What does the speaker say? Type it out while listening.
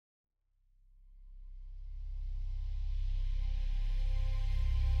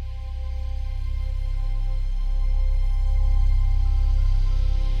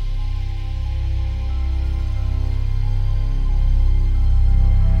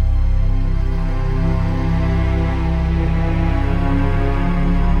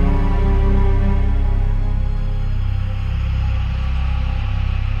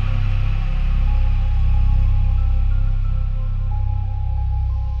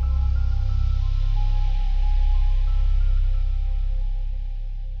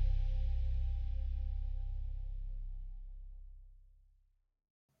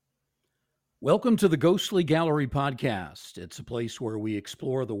Welcome to the Ghostly Gallery podcast. It's a place where we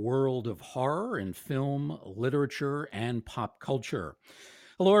explore the world of horror in film, literature, and pop culture.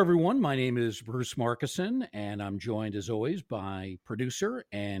 Hello, everyone. My name is Bruce Markison, and I'm joined, as always, by producer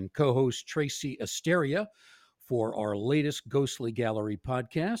and co host Tracy Asteria for our latest Ghostly Gallery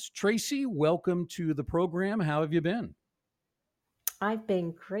podcast. Tracy, welcome to the program. How have you been? I've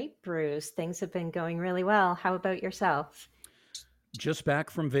been great, Bruce. Things have been going really well. How about yourself? Just back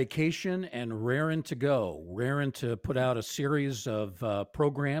from vacation and raring to go, raring to put out a series of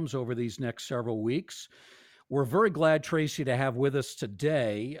programs over these next several weeks. We're very glad, Tracy, to have with us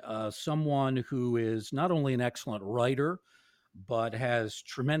today someone who is not only an excellent writer, but has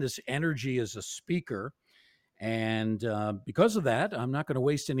tremendous energy as a speaker. And because of that, I'm not going to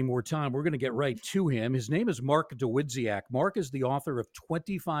waste any more time. We're going to get right to him. His name is Mark Dawidziak. Mark is the author of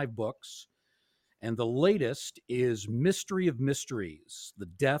 25 books, and the latest is Mystery of Mysteries: The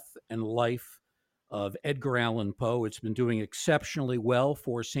Death and Life of Edgar Allan Poe. It's been doing exceptionally well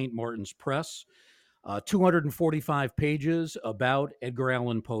for St. Martin's Press. 245 pages about Edgar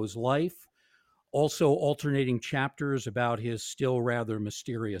Allan Poe's life, also alternating chapters about his still rather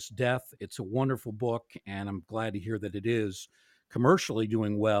mysterious death. It's a wonderful book, and I'm glad to hear that it is commercially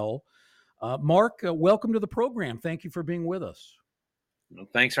doing well. Mark, welcome to the program. Thank you for being with us. Well,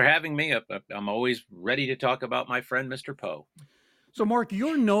 thanks for having me. I'm always ready to talk about my friend, Mr. Poe. So, Mark,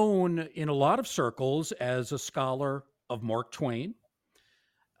 you're known in a lot of circles as a scholar of Mark Twain.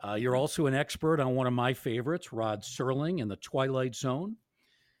 You're also an expert on one of my favorites, Rod Serling and the Twilight Zone.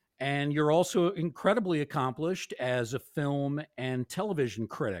 And you're also incredibly accomplished as a film and television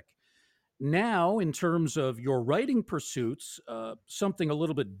critic. Now, in terms of your writing pursuits, something a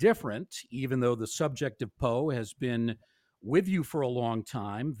little bit different, even though the subject of Poe has been with you for a long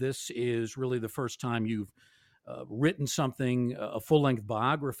time. This is really the first time you've written something, a full length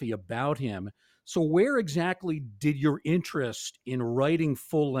biography about him. So, where exactly did your interest in writing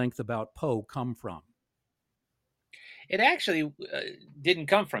full length about Poe come from? It actually didn't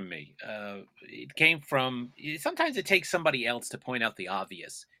come from me. It came from sometimes it takes somebody else to point out the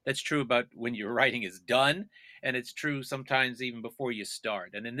obvious. That's true about when your writing is done, and it's true sometimes even before you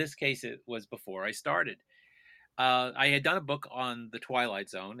start. And in this case, it was before I started. I had done a book on the Twilight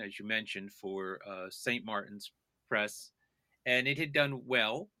Zone, as you mentioned, for St. Martin's Press, and it had done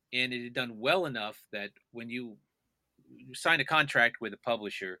well. And it had done well enough that when you sign a contract with a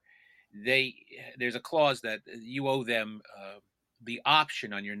publisher, they there's a clause that you owe them the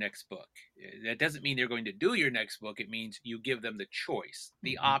option on your next book. That doesn't mean they're going to do your next book. It means you give them the choice,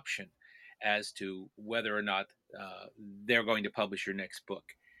 the Mhm. option, as to whether or not they're going to publish your next book.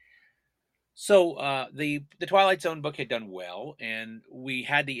 So the Twilight Zone book had done well, and we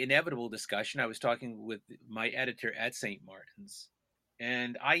had the inevitable discussion. I was talking with my editor at St. Martin's,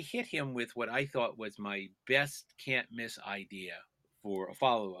 and I hit him with what I thought was my best can't miss idea for a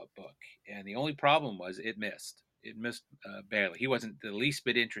follow up book. And the only problem was it missed. It missed barely. He wasn't the least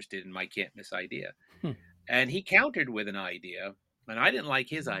bit interested in my can't miss idea, Hmm. and he countered with an idea, and I didn't like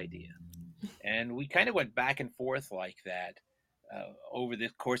his idea, and we kind of went back and forth like that over the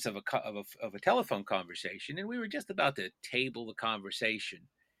course of a telephone conversation, and we were just about to table the conversation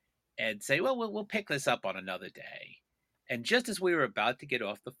and say, well, we'll pick this up on another day. And just as we were about to get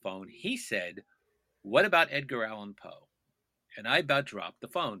off the phone, he said, "What about Edgar Allan Poe?" And I about dropped the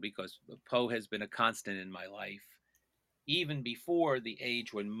phone because Poe has been a constant in my life, even before the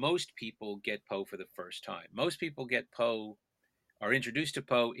age when most people get Poe for the first time. Most people get Poe are introduced to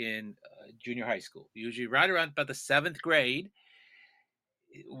Poe in junior high school, usually right around about the seventh grade.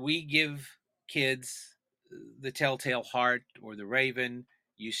 We give kids the Telltale Heart or the Raven.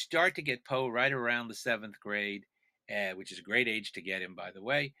 You start to get Poe right around the seventh grade, which is a great age to get him, by the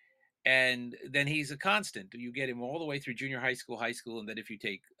way. And then he's a constant. You get him all the way through junior high school, and then if you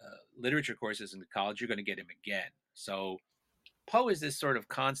take literature courses in college, you're going to get him again. So Poe is this sort of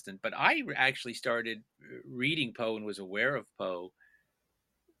constant. But I actually started reading Poe and was aware of Poe.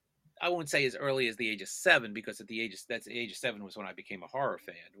 I won't say as early as the age of 7, because at the age of 7 was when I became a horror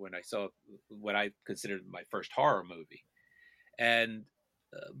fan, when I saw what I considered my first horror movie. And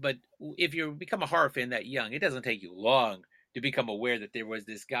but if you become a horror fan that young, it doesn't take you long to become aware that there was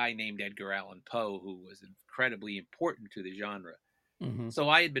this guy named Edgar Allan Poe who was incredibly important to the genre. Mhm. So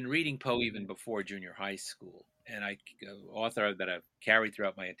I had been reading Poe even before junior high school, and author that I've carried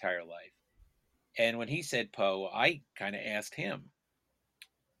throughout my entire life. And when he said Poe, I kind of asked him,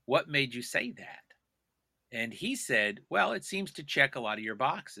 "What made you say that?" And he said, "Well, it seems to check a lot of your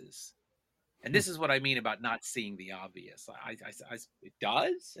boxes." And Hmm. this is what I mean about not seeing the obvious. It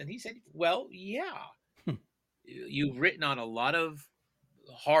does? And he said, "Well, yeah. Hmm. You've written on a lot of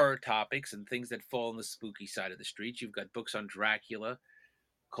horror topics and things that fall on the spooky side of the street. You've got books on Dracula,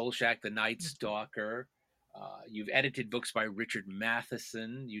 Kolchak the Night Stalker. You've edited books by Richard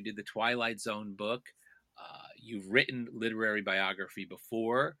Matheson. You did the Twilight Zone book. You've written literary biography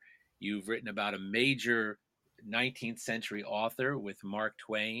before. You've written about a major 19th century author with Mark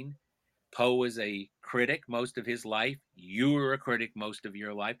Twain. Poe was a critic most of his life. You were a critic most of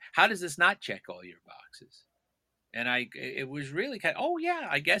your life. How does this not check all your boxes? And it was really kind of, oh yeah,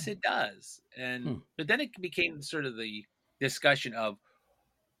 I guess it does. But then it became sort of the discussion of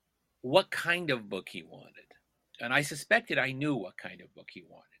what kind of book he wanted. And I suspected I knew what kind of book he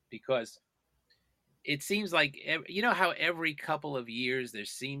wanted, because it seems like, you know how every couple of years there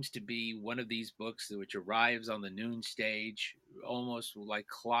seems to be one of these books which arrives on the noon stage almost like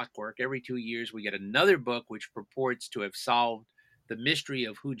clockwork. Every 2 years we get another book which purports to have solved the mystery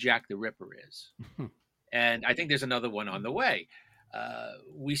of who Jack the Ripper is. And I think there's another one on the way.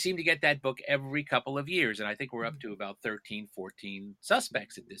 We seem to get that book every couple of years, and I think we're up to about 13, 14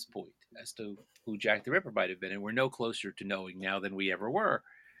 suspects at this point as to who Jack the Ripper might have been, and we're no closer to knowing now than we ever were.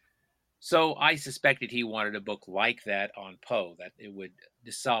 So I suspected he wanted a book like that on Poe, that it would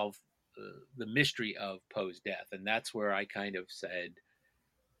solve the mystery of Poe's death, and that's where I kind of said,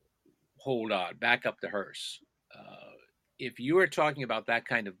 hold on, back up the hearse. If you are talking about that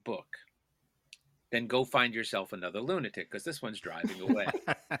kind of book, then go find yourself another lunatic, because this one's driving away.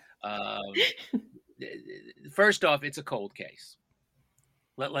 First off, it's a cold case.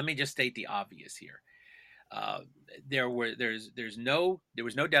 Let me just state the obvious here. There was no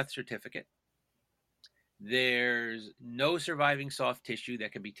death certificate. There's no surviving soft tissue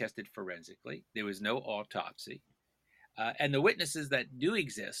that can be tested forensically. There was no autopsy. And the witnesses that do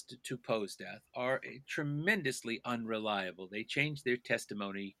exist to Poe's death are tremendously unreliable. They change their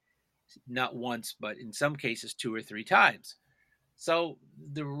testimony not once, but in some cases 2 or 3 times. So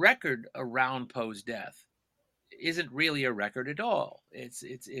the record around Poe's death isn't really a record at all. It's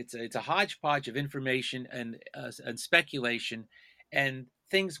a hodgepodge of information and speculation and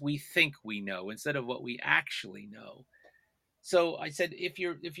things we think we know instead of what we actually know. So I said, if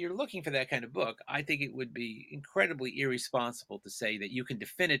you're looking for that kind of book, I think it would be incredibly irresponsible to say that you can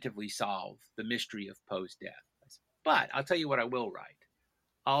definitively solve the mystery of Poe's death. But I'll tell you what I will write.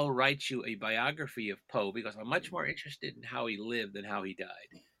 I'll write you a biography of Poe, because I'm much more interested in how he lived than how he died.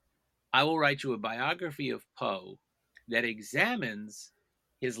 I will write you a biography of Poe that examines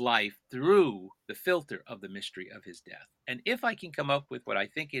his life through the filter of the mystery of his death. And if I can come up with what I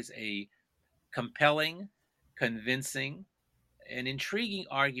think is a compelling, convincing, and intriguing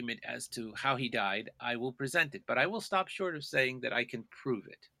argument as to how he died, I will present it. But I will stop short of saying that I can prove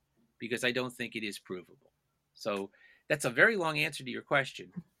it, because I don't think it is provable. So that's a very long answer to your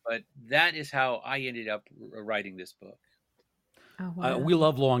question, but that is how I ended up writing this book. Oh, wow. We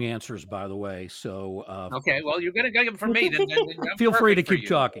love long answers, by the way. So okay, well, you're going to get them from me. Then feel free to keep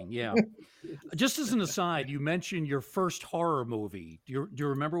talking. Yeah. Just as an aside, you mentioned your first horror movie. Do you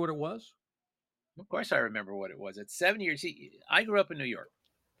remember what it was? Of course, I remember what it was. At 7 years, see, I grew up in New York,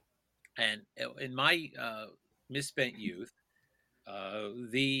 and in my misspent youth,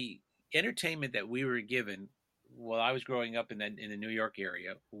 the entertainment that we were given while I was growing up in the New York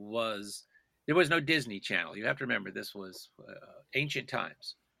area was, there was no Disney Channel. You have to remember, this was ancient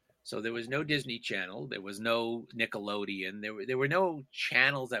times, so there was no Disney Channel, there was no Nickelodeon, there were no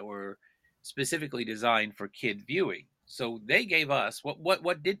channels that were specifically designed for kid viewing. So they gave us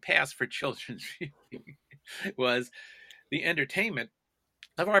what did pass for children's viewing was the entertainment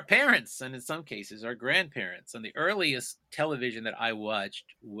of our parents, and in some cases our grandparents. And the earliest television that I watched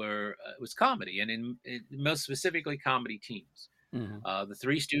was comedy, and in most specifically comedy teams. The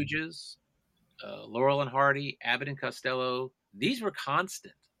Three Stooges, Laurel and Hardy, Abbott and Costello. These were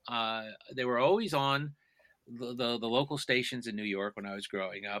constant. They were always on the local stations in New York when I was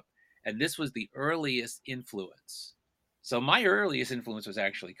growing up, and this was the earliest influence. So my earliest influence was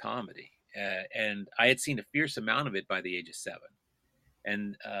actually comedy, and I had seen a fierce amount of it by the age of 7.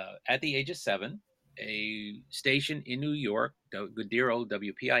 And at the age of 7, a station in New York, good dear old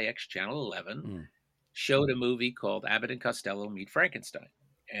WPIX Channel 11, showed a movie called Abbott and Costello Meet Frankenstein.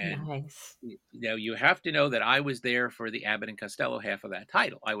 And Nice. you have to know that I was there for the Abbott and Costello half of that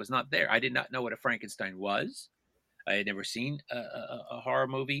title. I was not there. I did not know what a Frankenstein was. I had never seen a horror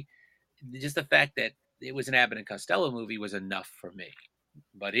movie. Just the fact that it was an Abbott and Costello movie was enough for me.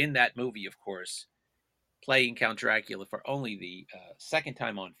 But in that movie, of course, playing Count Dracula for only the second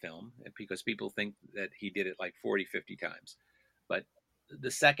time on film, because people think that he did it like 40, 50 times. But the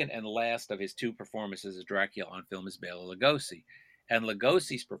second and last of his 2 performances as Dracula on film is Bela Lugosi. And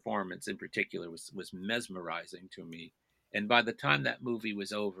Lugosi's performance in particular was mesmerizing to me. And by the time that movie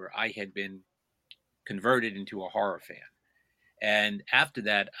was over, I had been converted into a horror fan. And after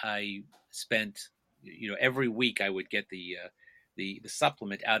that, I spent, every week I would get the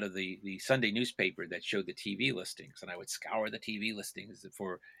supplement out of the Sunday newspaper that showed the TV listings, and I would scour the TV listings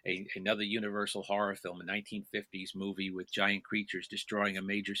for another Universal horror film, a 1950s movie with giant creatures destroying a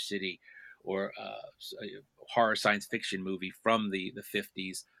major city, or a horror science fiction movie from the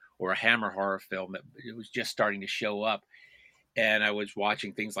 50s, or a Hammer horror film that it was just starting to show up. And I was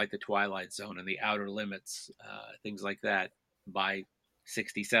watching things like The Twilight Zone and The Outer Limits, things like that. By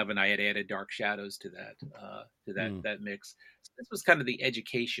 67, I had added Dark Shadows to Mm. that mix. So this was kind of the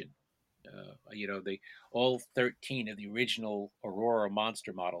education. The all 13 of the original Aurora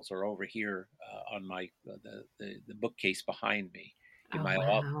monster models are over here on my the bookcase behind me in Oh, my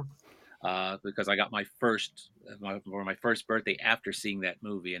office, wow. because I got my first for my first birthday after seeing that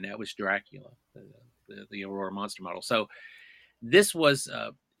movie, and that was Dracula, the Aurora monster model. So this was,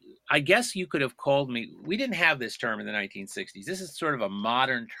 I guess you could have called me. We didn't have this term in the 1960s. This is sort of a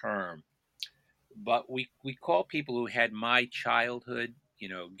modern term, but we call people who had my childhood,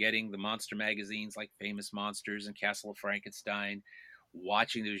 getting the monster magazines like Famous Monsters and Castle of Frankenstein,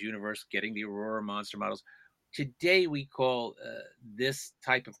 watching those Universal, getting the Aurora monster models. Today we call this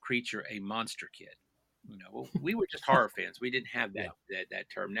type of creature a monster kid. We were just horror fans. We didn't have Yeah. that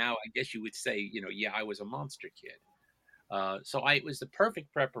term. Now I guess you would say, yeah, I was a monster kid. It was the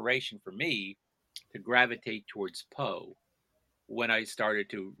perfect preparation for me to gravitate towards Poe when I started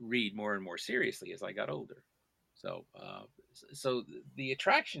to read more and more seriously as I got older. So, so the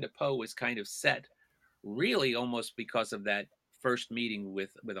attraction to Poe was kind of set, really, almost because of that first meeting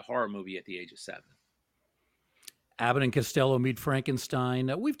with a horror movie at the age of 7. Abbott and Costello Meet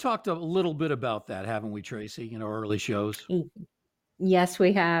Frankenstein. We've talked a little bit about that, haven't we, Tracy, in our early shows? Y- Yes,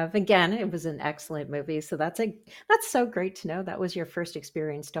 we have. Again, it was an excellent movie. So that's so great to know that was your first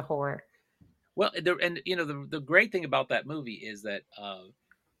experience to horror. Well, the great thing about that movie is that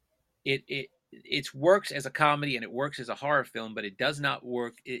it works as a comedy and it works as a horror film, but it does not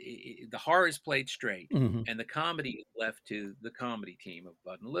work. The horror is played straight, Hmm. and the comedy is left to the comedy team of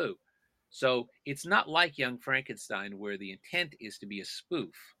Bud and Lou. So it's not like Young Frankenstein, where the intent is to be a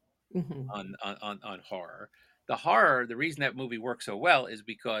spoof Hmm. on horror. The horror, the reason that movie works so well is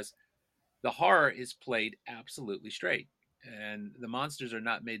because the horror is played absolutely straight, and the monsters are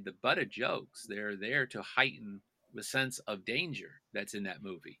not made the butt of jokes. They're there to heighten the sense of danger that's in that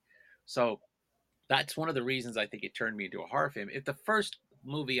movie. So that's one of the reasons I think it turned me into a horror fan. If the first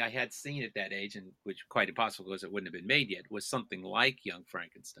movie I had seen at that age, and which quite impossible because it wouldn't have been made yet, was something like Young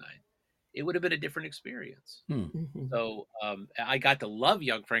Frankenstein, it would have been a different experience. Hmm. Hmm. So I got to love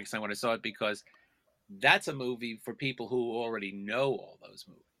Young Frankenstein when I saw it, because that's a movie for people who already know all those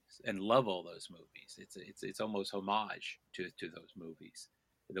movies and love all those movies. It's almost homage to those movies,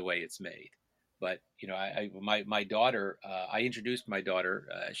 the way it's made. But my daughter, I introduced my daughter.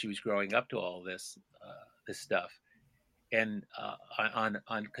 She was growing up to all this stuff, and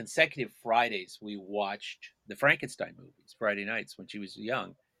on consecutive Fridays we watched the Frankenstein movies Friday nights when she was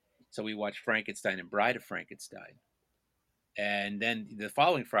young. So we watched Frankenstein and Bride of Frankenstein, and then the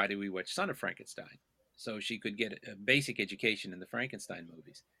following Friday we watched Son of Frankenstein, so she could get a basic education in the Frankenstein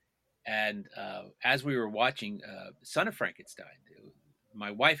movies. And as we were watching Son of Frankenstein,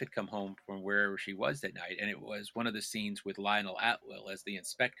 my wife had come home from wherever she was that night, and it was one of the scenes with Lionel Atwill as the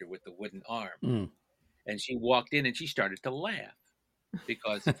inspector with the wooden arm. Mm. And she walked in and she started to laugh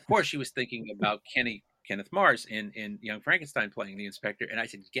because, of course, she was thinking about Kenneth Mars in Young Frankenstein playing the inspector. And I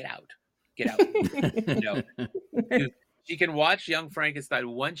said, get out. You know, she can watch Young Frankenstein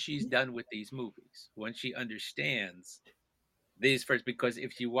once she's done with these movies, once she understands these first, because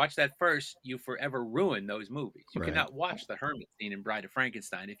if you watch that first, you forever ruin those movies. You Right. cannot watch the Hermit scene in Bride of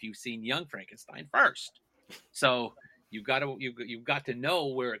Frankenstein if you've seen Young Frankenstein first. So you've got to know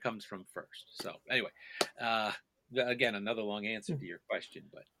where it comes from first. So anyway, uh, again, another long answer to your question,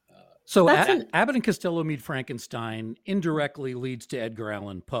 but So That's an Abbott and Costello Meet Frankenstein indirectly leads to Edgar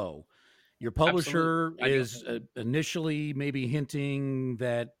Allan Poe. Your absolutely, publisher I know. is initially maybe hinting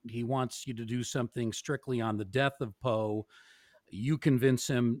that he wants you to do something strictly on the death of Poe. You convince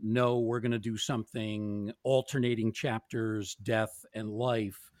him, no, we're going to do something alternating chapters, death and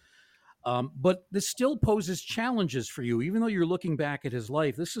life. But this still poses challenges for you, even though you're looking back at his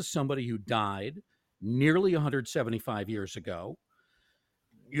life. This is somebody who died nearly 175 years ago.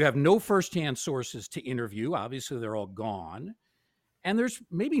 You have no firsthand sources to interview. Obviously, they're all gone. And there's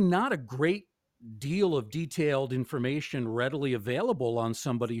maybe not a great deal of detailed information readily available on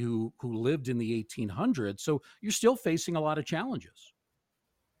somebody who lived in the 1800s. So you're still facing a lot of challenges.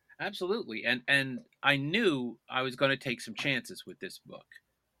 Absolutely. And I knew I was going to take some chances with this book,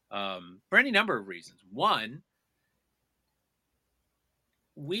 for any number of reasons. One,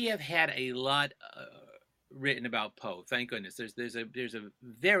 we have had a lot written about Poe. Thank goodness. There's a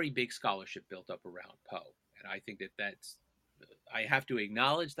very big scholarship built up around Poe, and I think that's I have to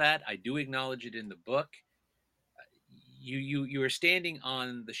acknowledge that. I do acknowledge it in the book. You are standing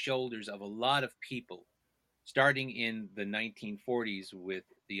on the shoulders of a lot of people, starting in the 1940s with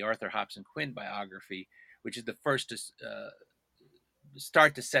the Arthur Hobson Quinn biography, which is the first to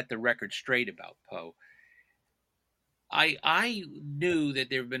start to set the record straight about Poe. I knew that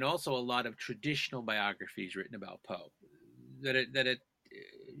there have been also a lot of traditional biographies written about Poe, that it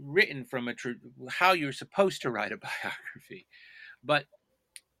written from how you're supposed to write a biography, but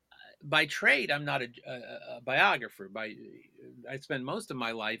by trade I'm not a biographer. I spend most of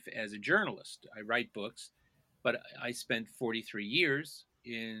my life as a journalist. I write books, but I spent 43 years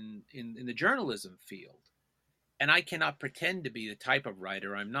in the journalism field, and I cannot pretend to be the type of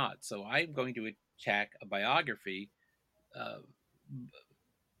writer I'm not. So I'm going to attack a biography uh,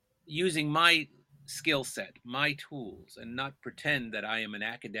 using my skill set, my tools, and not pretend that I am an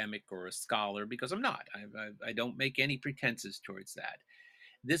academic or a scholar, because I'm not. I don't make any pretenses towards that.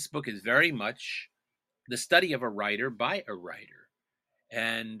 This book is very much the study of a writer by a writer.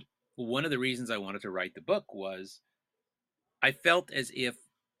 And one of the reasons I wanted to write the book was I felt as if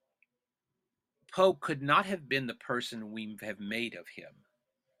Poe could not have been the person we have made of him,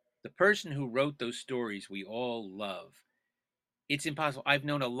 the person who wrote those stories we all love. It's impossible. I've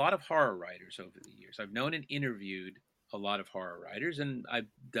known a lot of horror writers over the years. I've known and interviewed a lot of horror writers, and I've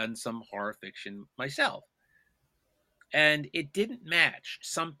done some horror fiction myself. And it didn't match.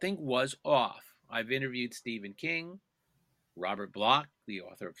 Something was off. I've interviewed Stephen King, Robert Bloch, the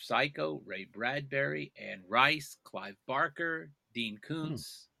author of Psycho, Ray Bradbury, Anne Rice, Clive Barker, Dean Hmm.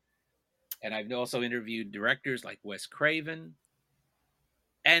 Koontz. And I've also interviewed directors like Wes Craven.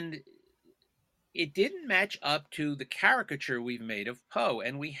 And it didn't match up to the caricature we've made of Poe,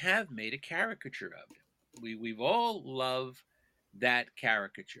 and we have made a caricature of him. We've all loved that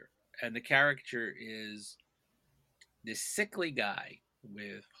caricature, and the caricature is this sickly guy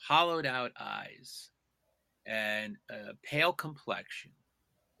with hollowed out eyes and a pale complexion,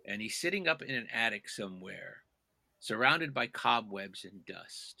 and he's sitting up in an attic somewhere, surrounded by cobwebs and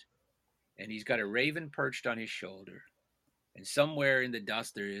dust, and he's got a raven perched on his shoulder. And somewhere in the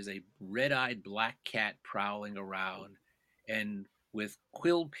dust, there is a red eyed black cat prowling around. And with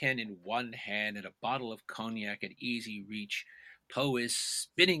quill pen in one hand and a bottle of cognac at easy reach, Poe is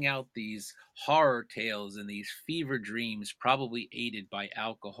spinning out these horror tales and these fever dreams, probably aided by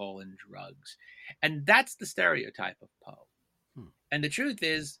alcohol and drugs. And that's the stereotype of Poe. Hmm. And the truth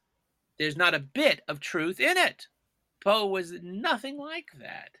is, there's not a bit of truth in it. Poe was nothing like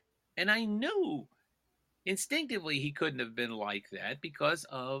that. And I knew instinctively he couldn't have been like that because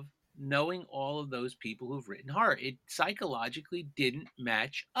of knowing all of those people who've written horror. It psychologically didn't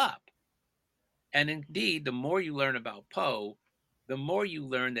match up. And indeed, the more you learn about Poe, the more you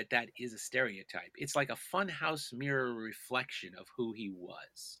learn that that is a stereotype. It's like a funhouse mirror reflection of who he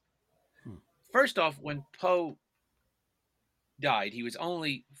was. Hmm. First off, when Poe died, he was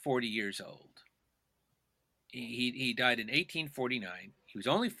only 40 years old. He died in 1849. He was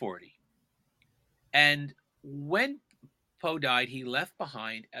only 40. And when Poe died, he left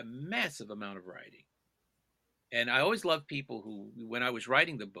behind a massive amount of writing. And I always loved people who, when I was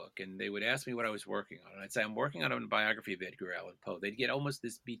writing the book and they would ask me what I was working on, and I'd say, I'm working on a biography of Edgar Allan Poe, they'd get almost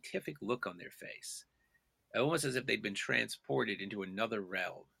this beatific look on their face, almost as if they'd been transported into another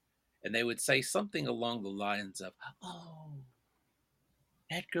realm. And they would say something along the lines of, oh,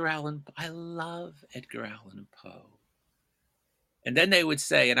 Edgar Allan, I love Edgar Allan Poe. And then they would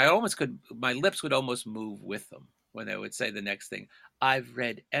say, and I almost could, my lips would almost move with them when they would say the next thing, I've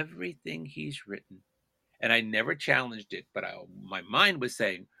read everything he's written. And I never challenged it, but my mind was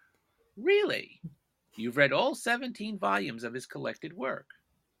saying, really? You've read all 17 volumes of his collected work.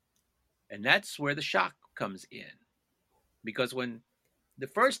 And that's where the shock comes in. Because when the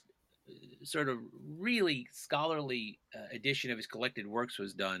first sort of really scholarly edition of his collected works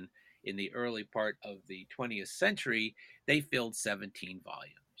was done in the early part of the 20th century, they filled 17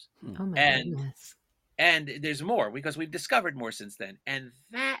 volumes. Hmm. Oh my And goodness. and there's more because we've discovered more since then. And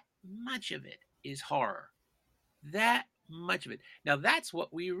that much of it is horror. That much of it. Now that's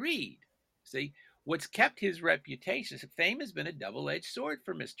what we read. See, what's kept his reputation, fame has been a double-edged sword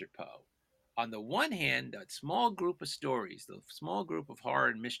for Mr. Poe. On the one hand, that small group of stories, the small group of horror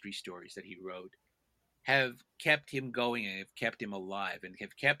and mystery stories that he wrote, have kept him going and have kept him alive and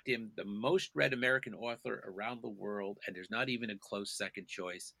have kept him the most read American author around the world. And there's not even a close second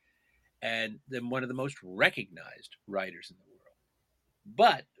choice. and then one of the most recognized writers in the world.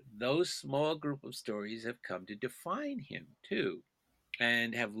 But those small group of stories have come to define him too,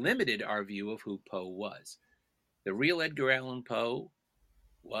 and have limited our view of who Poe was. The real Edgar Allan Poe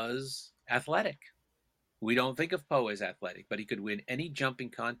was athletic. We don't think of Poe as athletic, but he could win any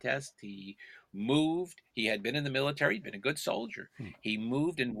jumping contest. He moved. He had been in the military, he'd been a good soldier. Hmm. He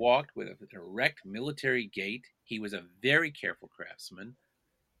moved and walked with an erect military gait. He was a very careful craftsman.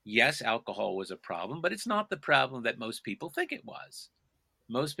 Yes, alcohol was a problem, but it's not the problem that most people think it was.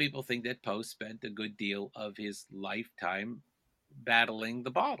 Most people think that Poe spent a good deal of his lifetime battling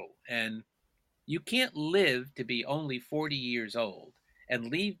the bottle. And you can't live to be only 40 years old and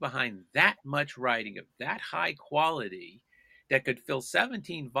leave behind that much writing of that high quality that could fill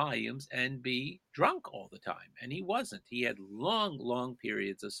 17 volumes and be drunk all the time. And he wasn't. He had long, long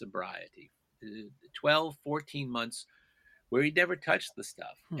periods of sobriety, 12, 14 months where he never touched the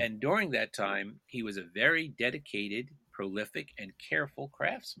stuff. Hmm. And during that time, he was a very dedicated, prolific, and careful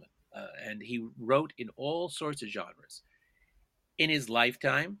craftsman. And he wrote in all sorts of genres. In his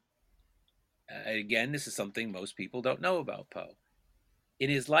lifetime, again, this is something most people don't know about Poe. In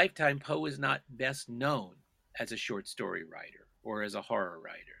his lifetime, Poe is not best known as a short story writer or as a horror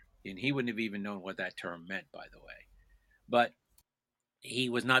writer. And he wouldn't have even known what that term meant, by the way. But he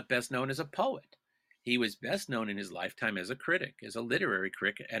was not best known as a poet. He was best known in his lifetime as a critic, as a literary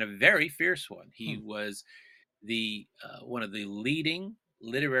critic, and a very fierce one. He Hmm. was the one of the leading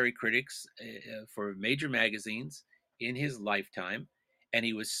literary critics for major magazines in his lifetime, and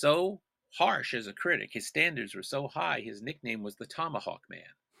he was so harsh as a critic. His standards were so high. His nickname was the Tomahawk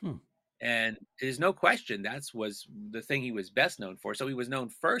Man, Hmm. and there's no question that was the thing he was best known for. So he was known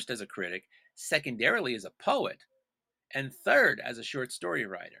first as a critic, secondarily as a poet, and third as a short story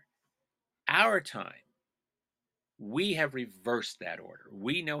writer. Our time, we have reversed that order.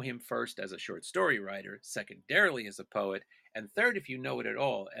 We know him first as a short story writer, secondarily as a poet, and third, if you know it at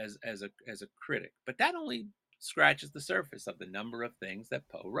all, as a critic. But that only scratches the surface of the number of things that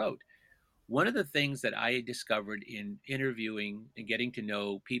Poe wrote. One of the things that I discovered in interviewing and getting to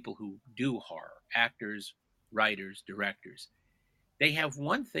know people who do horror, actors, writers, directors, they have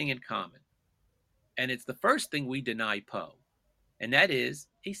one thing in common, and it's the first thing we deny Poe, and that is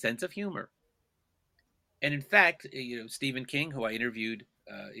a sense of humor. And in fact, Stephen King, who I interviewed,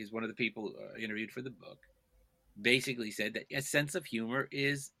 is one of the people interviewed for the book, basically said that a sense of humor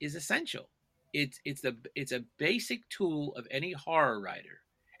is essential. It's a basic tool of any horror writer,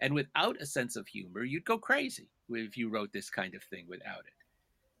 and without a sense of humor, you'd go crazy if you wrote this kind of thing without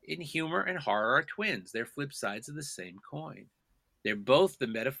it. In humor and horror are twins; they're flip sides of the same coin. They're both the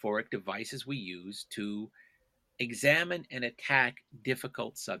metaphoric devices we use to examine and attack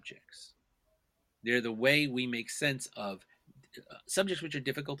difficult subjects. They're the way we make sense of subjects which are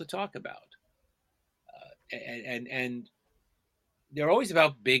difficult to talk about, and they're always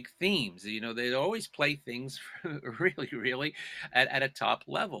about big themes. They always play things really, really at a top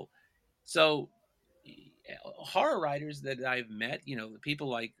level. So horror writers that I've met, people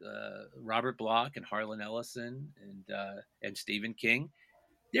like Robert Bloch and Harlan Ellison and Stephen King,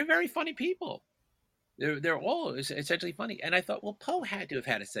 they're very funny people. They're all essentially funny. And I thought, well, Poe had to have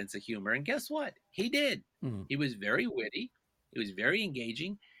had a sense of humor, and guess what? He did. Hmm. He was very witty. He was very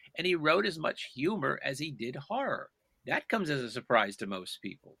engaging, and he wrote as much humor as he did horror. That comes as a surprise to most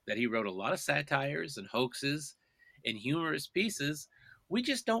people. That he wrote a lot of satires and hoaxes and humorous pieces. We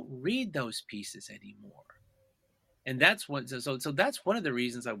just don't read those pieces anymore, and that's what. So that's one of the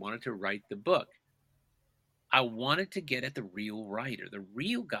reasons I wanted to write the book. I wanted to get at the real writer, the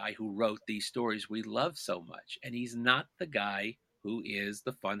real guy who wrote these stories we love so much. And he's not the guy who is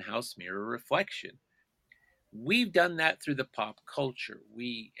the funhouse mirror reflection. We've done that through the pop culture.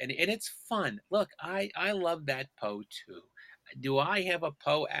 And it's fun. Look, I love that Poe too. Do I have a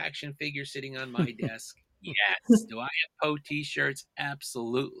Poe action figure sitting on my desk? Yes. Do I have Poe t-shirts?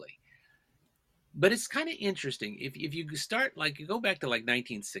 Absolutely. But it's kind of interesting. If you start, like, you go back to like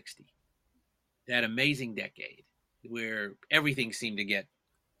 1960, that amazing decade where everything seemed to get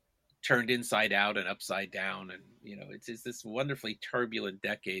turned inside out and upside down, and it's this wonderfully turbulent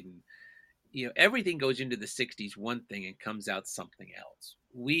decade, and everything goes into the 60s one thing and comes out something else.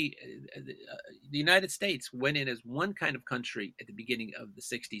 The United States went in as one kind of country at the beginning of the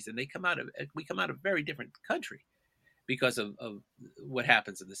 60s, and we come out a very different country because of what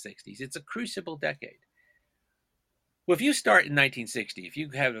happens in the 60s. It's a crucible decade. Well, if you start in 1960, if you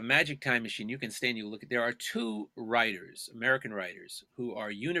have a magic time machine, you can stand, you look at, there are two writers, American writers, who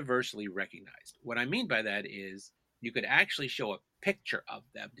are universally recognized. What I mean by that is you could actually show a picture of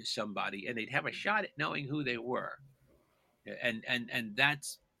them to somebody and they'd have a shot at knowing who they were. And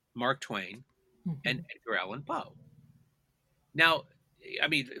that's Mark Twain, and Mhm. Edgar Allan Poe. Now, I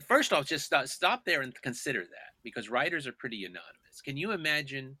mean, first off, just stop there and consider that, because writers are pretty anonymous. Can you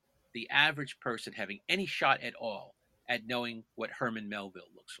imagine the average person having any shot at all at knowing what Herman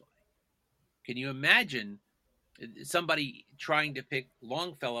Melville looks like? Can you imagine somebody trying to pick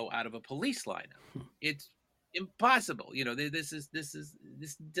Longfellow out of a police lineup? It's impossible.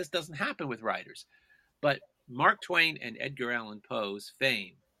 This just doesn't happen with writers. But Mark Twain and Edgar Allan Poe's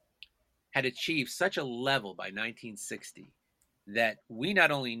fame had achieved such a level by 1960 that we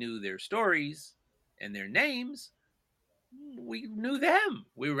not only knew their stories and their names, we knew them.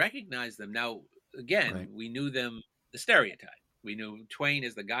 We recognized them. Now, again, Right. we knew them, the stereotype. We knew Twain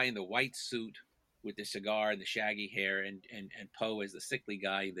as the guy in the white suit with the cigar and the shaggy hair, and Poe as the sickly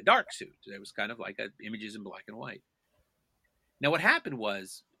guy in the dark suit. It was kind of like images in black and white. Now, what happened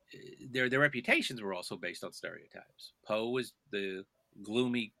was their reputations were also based on stereotypes. Poe was the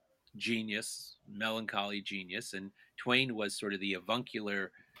gloomy genius, melancholy genius, and Twain was sort of the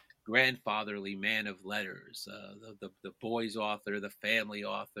avuncular, grandfatherly man of letters, the boys' author, the family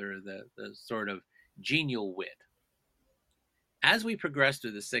author, the sort of genial wit. As we progressed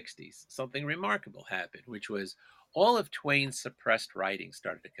through the 60s, something remarkable happened, which was all of Twain's suppressed writings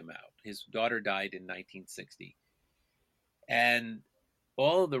started to come out. His daughter died in 1960, and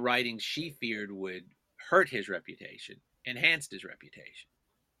all of the writings she feared would hurt his reputation enhanced his reputation.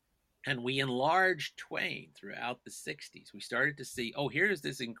 And we enlarged Twain throughout the 60s. We started to see, oh, here's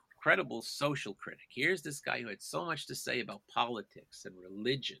this incredible social critic. Here's this guy who had so much to say about politics and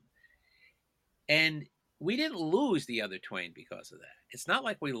religion. And we didn't lose the other Twain because of that. It's not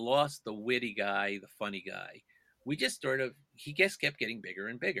like we lost the witty guy, the funny guy. We just sort of, he just kept getting bigger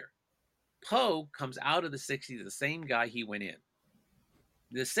and bigger. Poe comes out of the 60s the same guy he went in.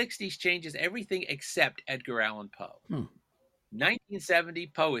 The 60s changes everything except Edgar Allan Poe. 1970,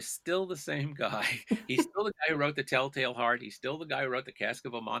 Poe is still the same guy. He's still the guy who wrote The Telltale Heart. He's still the guy who wrote The Cask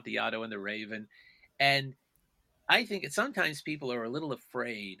of Amontillado and The Raven. And I think sometimes people are a little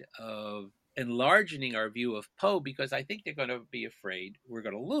afraid of enlarging our view of Poe, because I think they're going to be afraid we're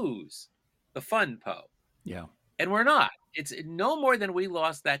going to lose the fun Poe. Yeah. And we're not. It's no more than we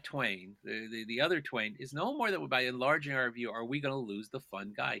lost that Twain. The other Twain is no more than by enlarging our view are we going to lose the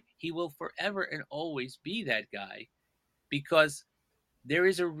fun guy. He will forever and always be that guy, because there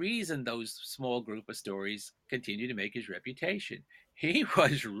is a reason those small group of stories continue to make his reputation. He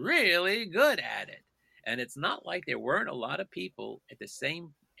was really good at it. And it's not like there weren't a lot of people at the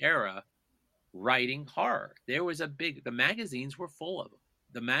same era writing horror. There was the magazines were full of them.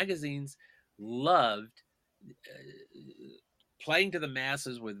 The magazines loved playing to the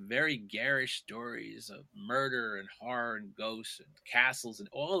masses with very garish stories of murder and horror and ghosts and castles and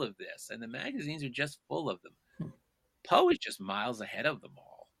all of this. And the magazines are just full of them. Poe is just miles ahead of them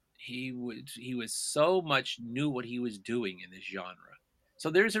all. He was so much knew what he was doing in this genre.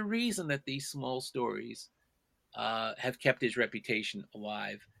 So there's a reason that these small stories have kept his reputation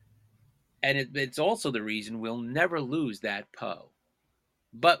alive, and it's also the reason we'll never lose that Poe.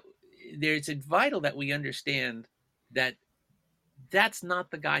 But it's vital that we understand that that's not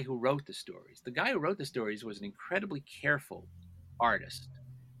the guy who wrote the stories. The guy who wrote the stories was an incredibly careful artist.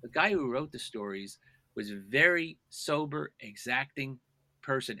 The guy who wrote the stories was a very sober, exacting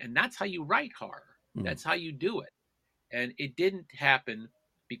person. And that's how you write horror. That's how you do it. And it didn't happen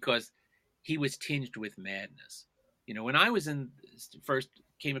because he was tinged with madness. When I was first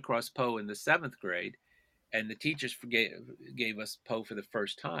came across Poe in the 7th grade, and the teachers gave us Poe for the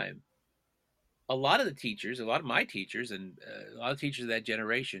first time, a lot of my teachers, and a lot of teachers of that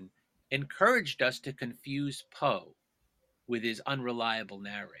generation encouraged us to confuse Poe with his unreliable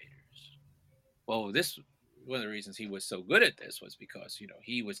narrators. Well, one of the reasons he was so good at this was because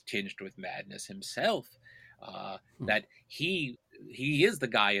he was tinged with madness himself. That he is the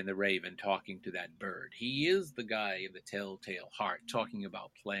guy in the Raven talking to that bird. He is the guy in the Telltale Heart talking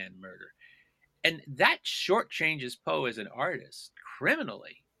about planned murder, and that shortchanges Poe as an artist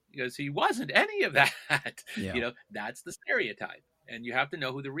criminally, because he wasn't any of that. Yeah. That's the stereotype, and you have to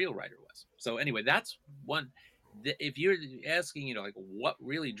know who the real writer was. So anyway, that's one. If you're asking, like what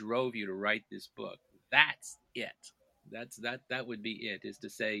really drove you to write this book, that's it. That would be it. Is to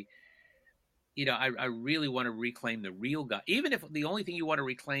say, I really want to reclaim the real guy, even if the only thing you want to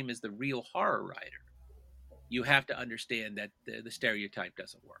reclaim is the real horror writer. You have to understand that the stereotype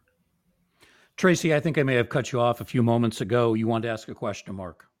doesn't work. Tracy, I think I may have cut you off a few moments ago. You wanted to ask a question,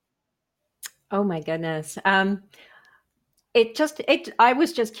 Mark. Oh my goodness. I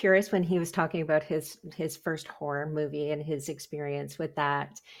was just curious when he was talking about his first horror movie and his experience with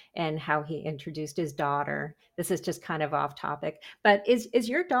that and how he introduced his daughter. This is just kind of off topic, but is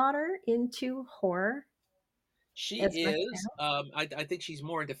your daughter into horror She as much is. now? I think she's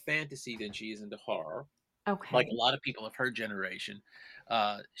more into fantasy than she is into horror. Like a Okay. lot of people of her generation.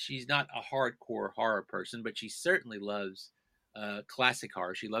 She's not a hardcore horror person, but she certainly loves classic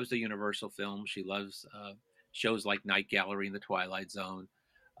horror. She loves the Universal films. She loves shows like Night Gallery and The Twilight Zone.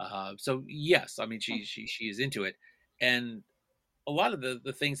 So yes, I mean she is into it, and a lot of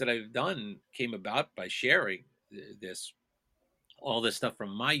the things that I've done came about by sharing this all this stuff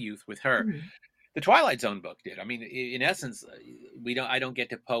from my youth with her. Mhm. The Twilight Zone book did. I mean, in essence, we don't. I don't get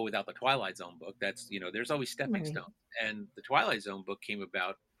to Poe without the Twilight Zone book. That's there's always stepping Right. stones, and the Twilight Zone book came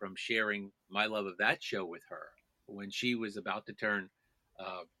about from sharing my love of that show with her when she was about to turn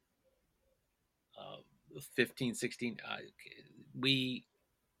uh, uh, 15, 16. We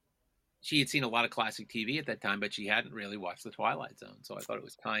She had seen a lot of classic TV at that time, but she hadn't really watched the Twilight Zone. So I thought it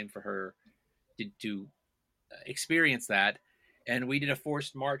was time for her to experience that. And we did a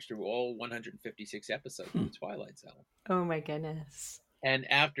forced march through all 156 episodes of Hmm. the Twilight Zone. Oh my goodness. And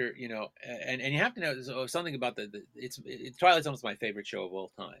after and you have to know something about Twilight Zone is my favorite show of all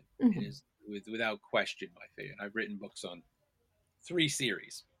time. It Mhm. is without question my favorite. I've written books on three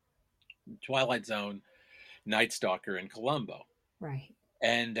series: Twilight Zone, Night Stalker, and Columbo. Right.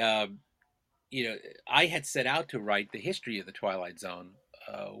 And you know, I had set out to write the history of the Twilight Zone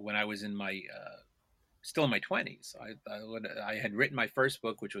when I was in my still in my 20s. I had written my first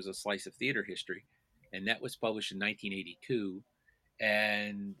book, which was a slice of theater history, and that was published in 1982.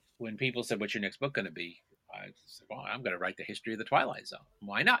 And when people said, "What's your next book going to be?" I said, "Well, I'm going to write the history of the Twilight Zone.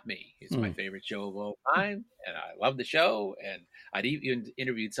 Why not me? It's my Hmm. favorite show of all time, and I love the show." And I'd even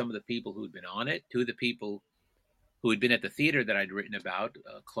interviewed some of the people who'd been on it. Two of the people who had been at the theater that I'd written about,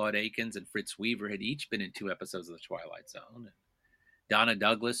 Claude Akins and Fritz Weaver, had each been in two episodes of the Twilight Zone. And Donna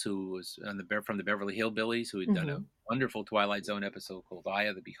Douglas, who was from the Beverly Hillbillies, who had done a Mhm. wonderful Twilight Zone episode called Eye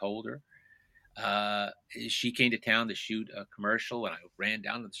of the Beholder. Uh, she came to town to shoot a commercial, and I ran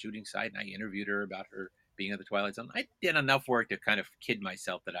down to the shooting site and I interviewed her about her being at the Twilight Zone. I did enough work to kind of kid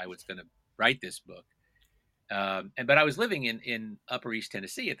myself that I was going to write this book. But I was living in Upper East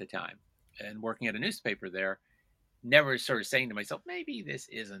Tennessee at the time and working at a newspaper there. Never sort of saying to myself, maybe this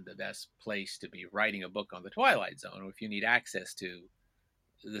isn't the best place to be writing a book on the Twilight Zone, or if you need access to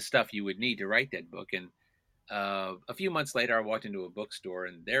the stuff you would need to write that book. And a few months later, I walked into a bookstore,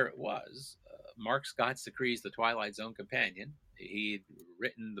 and there it was. Mark Scott Secree's The Twilight Zone Companion. He'd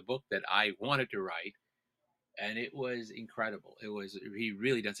written the book that I wanted to write, and it was incredible. He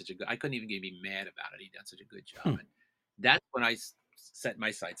really done such a good. I couldn't even get me mad about it. He done such a good job, Hmm. and that's when I set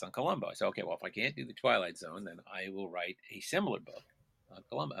my sights on Columbo. I said, okay, well, if I can't do the Twilight Zone, then I will write a similar book on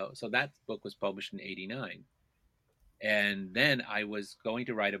Columbo. So that book was published in '89. And then I was going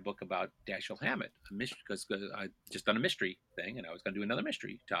to write a book about Dashiell Hammett, a mystery, because I just done a mystery thing, and I was going to do another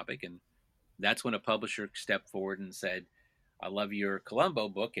mystery topic. And that's when a publisher stepped forward and said, "I love your Columbo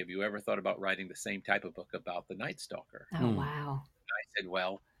book. Have you ever thought about writing the same type of book about the Night Stalker?" Oh Hmm. wow. I said,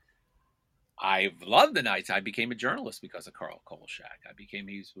 "Well, I've loved the Knights. I became a journalist because of Carl Kolchak.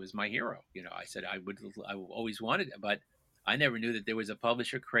 He was my hero. I said I always wanted it, but I never knew that there was a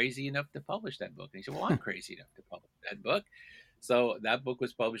publisher crazy enough to publish that book." And he said, "Well, I'm crazy enough to publish that book." So that book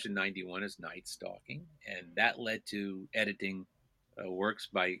was published in '91 as Night Stalking, and that led to editing works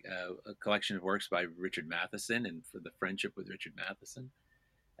by a collection of works by Richard Matheson, and for the friendship with Richard Matheson.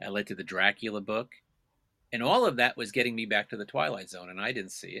 That led to the Dracula book, and all of that was getting me back to the Twilight Zone, and I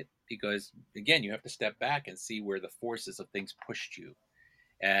didn't see it because, again, you have to step back and see where the forces of things pushed you.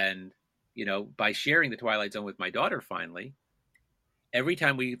 And by sharing the Twilight Zone with my daughter, finally, every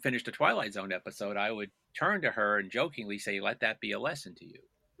time we finished a Twilight Zone episode, I would turn to her and jokingly say, "Let that be a lesson to you."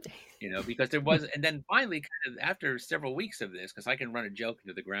 Because there was, and then finally, kind of after several weeks of this, because I can run a joke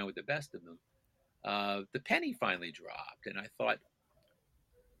into the ground with the best of them, the penny finally dropped, and I thought,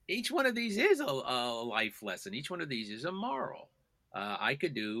 each one of these is a life lesson. Each one of these is a moral. I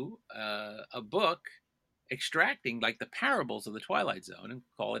could do a book extracting like the parables of the Twilight Zone and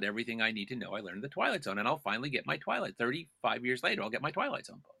call it Everything I Need to Know I Learned in the Twilight Zone. And I'll finally get my 35 years later, I'll get my Twilight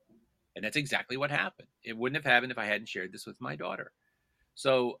Zone book. And that's exactly what happened. It wouldn't have happened if I hadn't shared this with my daughter.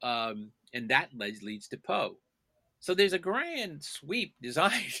 So, and that leads to Poe. So there's a grand sweep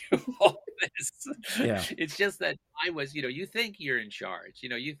designed to all this. Yeah. It's just that I was, you think you're in charge.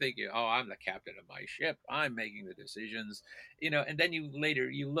 You think, oh, I'm the captain of my ship. I'm making the decisions. And then you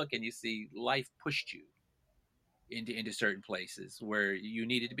look and you see life pushed you into certain places where you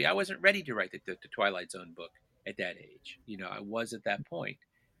needed to be. I wasn't ready to write the Twilight Zone book at that age. I was at that point.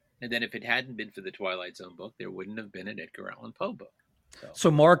 And then if it hadn't been for the Twilight Zone book, there wouldn't have been an Edgar Allan Poe book. So,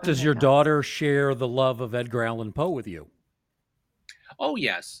 So, Mark, Oh does my your gosh. daughter share the love of Edgar Allan Poe with you? oh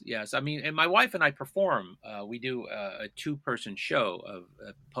yes, yes. I mean, and my wife and I perform. We do a two-person show of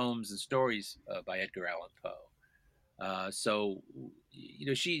poems and stories by Edgar Allan Poe. So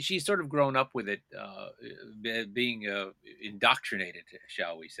she's sort of grown up with it, being indoctrinated,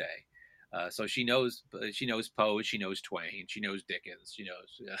 shall we say. So she knows Poe, she knows Twain, she knows Dickens, she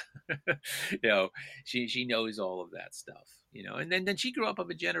knows you know she knows all of that stuff. And then she grew up of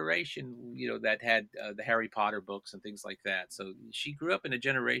a generation that had the Harry Potter books and things like that. So she grew up in a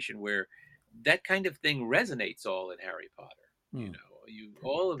generation where that kind of thing resonates all in Harry Potter. Hmm. You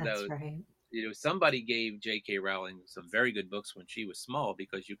all of That's those right. somebody gave J.K. Rowling some very good books when she was small,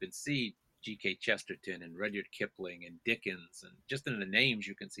 because you can see G.K. Chesterton and Rudyard Kipling and Dickens, and just in the names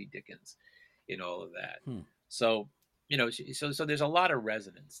you can see Dickens in all of that. Hmm. So so there's a lot of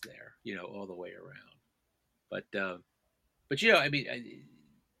resonance there, all the way around. But I mean,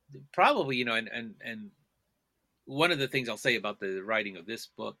 probably and one of the things I'll say about the writing of this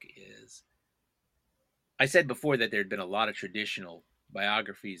book is, I said before that there had been a lot of traditional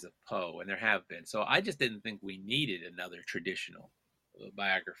biographies of Poe, and there have been. So I just didn't think we needed another traditional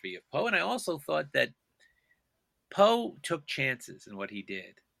biography of Poe. And I also thought that Poe took chances in what he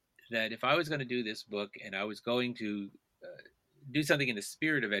did. That if I was going to do this book and I was going to do something in the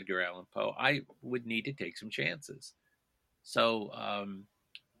spirit of Edgar Allan Poe, I would need to take some chances. So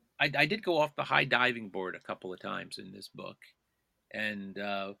I did go off the high diving board a couple of times in this book. And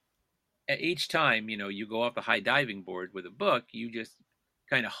each time you go off the high diving board with a book, you just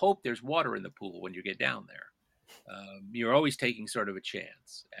kind of hope there's water in the pool when you get down there. You're always taking sort of a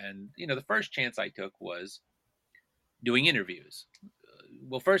chance. And the first chance I took was doing interviews.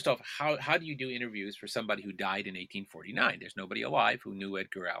 Well, first off, how do you do interviews for somebody who died in 1849? There's nobody alive who knew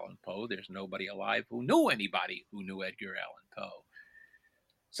Edgar Allan Poe. There's nobody alive who knew anybody who knew Edgar Allan Poe.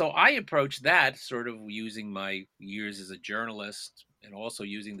 So I approached that sort of using my years as a journalist, and also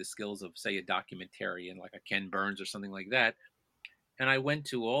using the skills of, say, a documentarian like a Ken Burns or something like that. And I went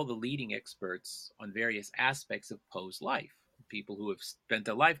to all the leading experts on various aspects of Poe's life, people who have spent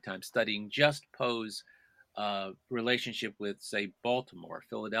a lifetime studying just Poe's relationship with, say, Baltimore,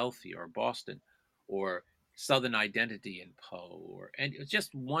 Philadelphia, or Boston, or Southern identity in Poe, and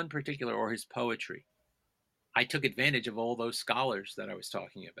just one particular, or his poetry. I took advantage of all those scholars that I was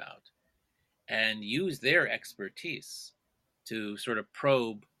talking about and used their expertise to sort of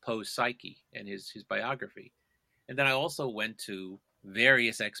probe Poe's psyche and his biography. And then I also went to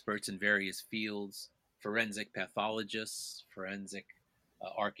various experts in various fields: forensic pathologists, forensic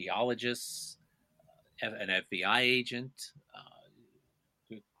archaeologists, an FBI agent,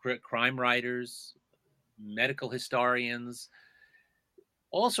 crime writers, medical historians,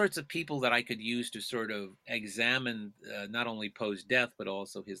 all sorts of people that I could use to sort of examine not only Poe's death, but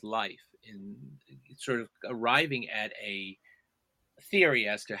also his life, in sort of arriving at a theory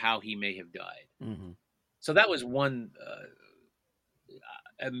as to how he may have died. Hmm. So that was one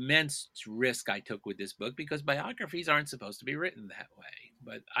immense risk I took with this book, because biographies aren't supposed to be written that way.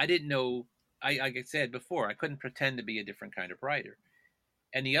 But I didn't know, like I said before, I couldn't pretend to be a different kind of writer.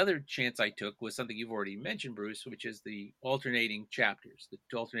 And the other chance I took was something you've already mentioned, Bruce, which is the alternating chapters, the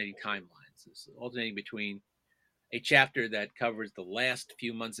alternating timelines, this alternating between a chapter that covers the last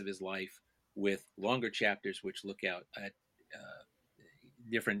few months of his life with longer chapters which look out at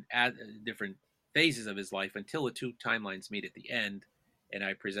different phases of his life until the two timelines meet at the end, and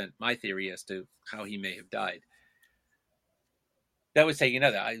I present my theory as to how he may have died. That was taking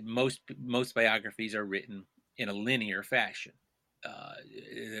another. Most biographies are written in a linear fashion, uh,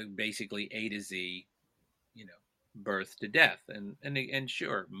 basically A to Z, you know, birth to death, and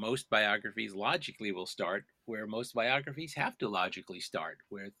sure, most biographies logically will start where most biographies have to logically start,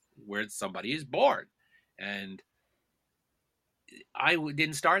 where somebody is born, and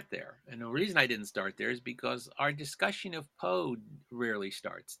didn't start there. And the reason I didn't start there is because our discussion of Poe rarely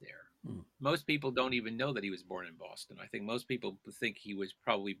starts there. Hmm. Most people don't even know that he was born in Boston. I think most people think he was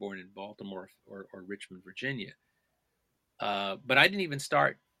probably born in Baltimore or Richmond, Virginia. But I didn't even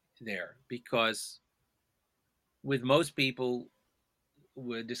start there, because with most people,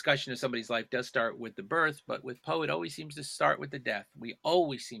 with discussion of somebody's life does start with the birth, but with Poe, it always seems to start with the death. We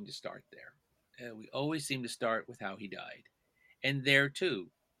always seem to start there. We always seem to start with how he died. And there too,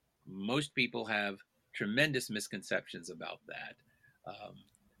 most people have tremendous misconceptions about that. Um,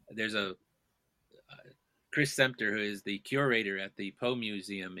 there's a Chris Sempter, who is the curator at the Poe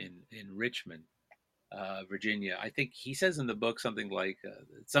Museum in Richmond, Virginia. I think he says in the book something like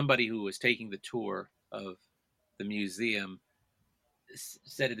somebody who was taking the tour of the museum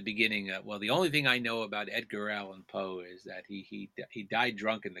said at the beginning, well, the only thing I know about Edgar Allan Poe is that he died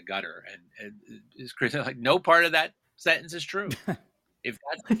drunk in the gutter, and is Chris like, no part of that sentence is true. If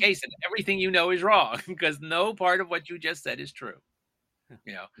that's the case, then everything you know is wrong, because no part of what you just said is true.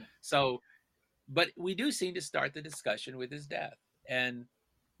 You know, so but we do seem to start the discussion with his death, and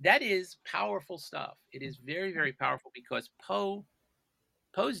that is powerful stuff. It is very, very powerful because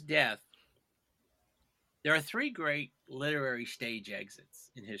Poe's death. There are three great literary stage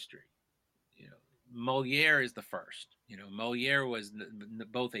exits in history. You know, Moliere is the first. You know, Moliere was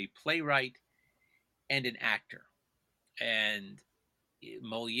both a playwright and an actor, and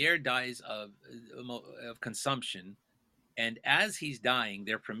Moliere dies of consumption. And as he's dying,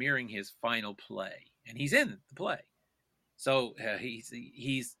 they're premiering his final play, and he's in the play. So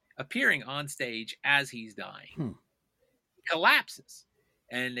he's appearing on stage as he's dying. Hmm. He collapses,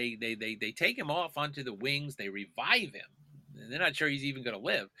 and they take him off onto the wings. They revive him. And they're not sure he's even going to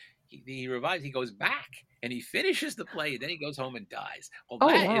live. He revives. He goes back and he finishes the play. And then he goes home and dies. Well, Oh,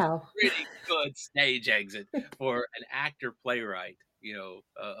 that is wow. a pretty good stage exit for an actor playwright. You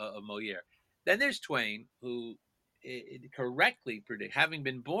know, Moliere. Then there's Twain, who correctly predict, having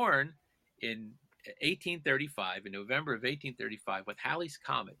been born in 1835, in November of 1835, with Halley's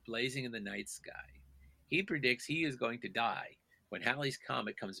Comet blazing in the night sky. He predicts he is going to die when Halley's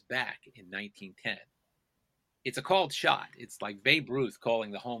Comet comes back in 1910. It's a called shot. It's like Babe Ruth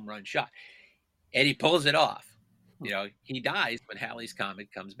calling the home run shot. And he pulls it off. You know, he dies when Halley's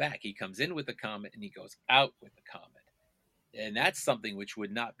Comet comes back. He comes in with the comet and he goes out with the comet. And that's something which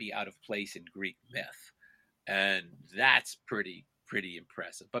would not be out of place in Greek myth. And that's pretty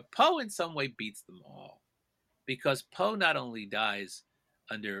impressive. But Poe in some way beats them all, because Poe not only dies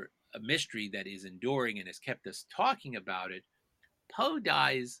under a mystery that is enduring and has kept us talking about it, Poe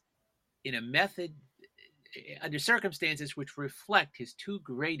dies in a method, under circumstances which reflect his two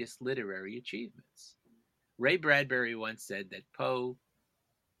greatest literary achievements. Ray Bradbury once said that Poe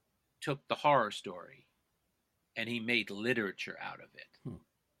took the horror story and he made literature out of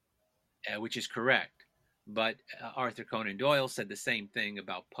it, which is correct. But Arthur Conan Doyle said the same thing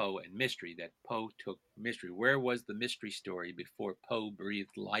about Poe and mystery, that Poe took mystery. Where was the mystery story before Poe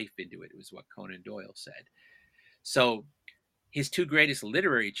breathed life into it? It was what Conan Doyle said. So his two greatest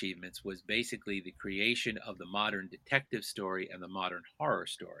literary achievements was basically the creation of the modern detective story and the modern horror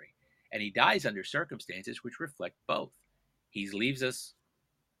story. And he dies under circumstances which reflect both. He leaves us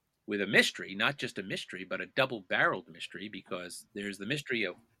with a mystery, not just a mystery, but a double-barreled mystery, because there's the mystery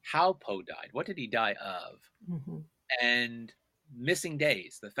of how Poe died. What did he die of? Mm-hmm. And missing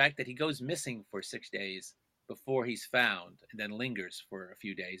days. The fact that he goes missing for 6 days before he's found, and then lingers for a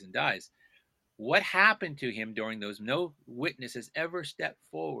few days and dies. What happened to him during those? No witness has ever stepped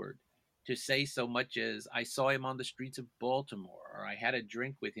forward to say so much as, I saw him on the streets of Baltimore, or I had a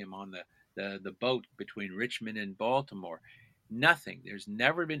drink with him on the boat between Richmond and Baltimore. Nothing. There's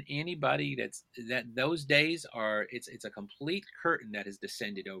never been anybody that those days are, it's a complete curtain that has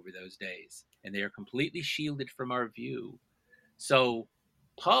descended over those days, and they are completely shielded from our view. So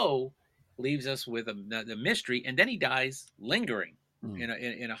Poe leaves us with the mystery, and then he dies lingering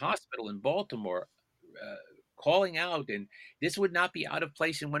in a hospital in Baltimore, uh, calling out, and this would not be out of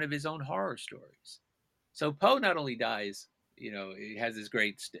place in one of his own horror stories. So Poe not only dies, he has this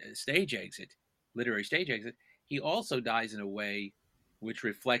great stage exit, literary stage exit. He also dies in a way which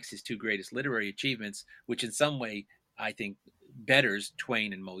reflects his two greatest literary achievements, which in some way I think betters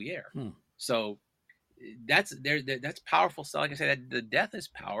Twain and Moliere. So that's powerful stuff. Like I said, the death is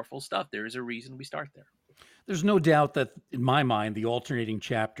powerful stuff. There is a reason we start there. There's no doubt that, in my mind, the alternating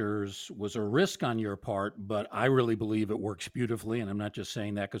chapters was a risk on your part, but I really believe it works beautifully. And I'm not just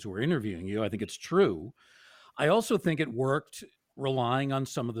saying that because we're interviewing you. I think it's true. I also think it worked relying on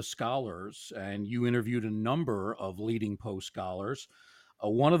some of the scholars, and you interviewed a number of leading Poe scholars.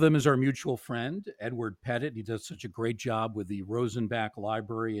 One of them is our mutual friend, Edward Pettit. He does such a great job with the Rosenbach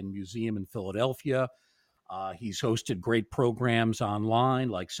Library and Museum in Philadelphia. He's hosted great programs online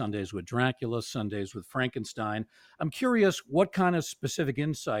like Sundays with Dracula, Sundays with Frankenstein. I'm curious, what kind of specific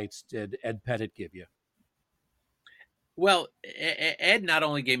insights did Ed Pettit give you? Well, Ed not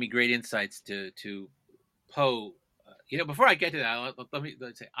only gave me great insights to Poe. Before I get to that,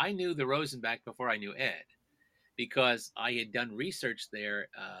 let's say I knew the Rosenbach before I knew Ed, because I had done research there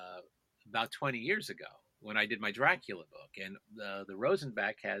about 20 years ago when I did my Dracula book, and the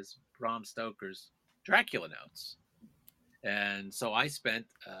Rosenbach has Bram Stoker's Dracula notes, and so I spent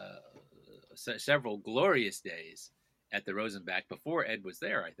several glorious days at the Rosenbach before Ed was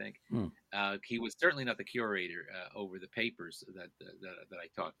there. I think he was certainly not the curator over the papers that I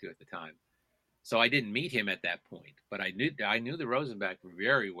talked to at the time. So I didn't meet him at that point, but I knew the Rosenbach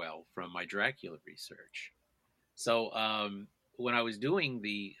very well from my Dracula research. So when I was doing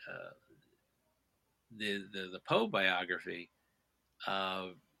the Poe biography, uh,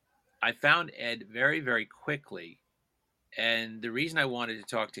 I found Ed very very quickly, and the reason I wanted to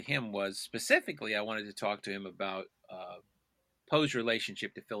talk to him was specifically I wanted to talk to him about Poe's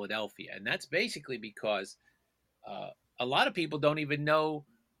relationship to Philadelphia, and that's basically because uh, a lot of people don't even know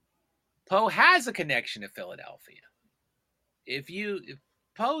Poe has a connection to Philadelphia. If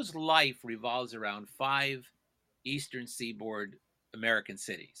Poe's life revolves around five Eastern Seaboard American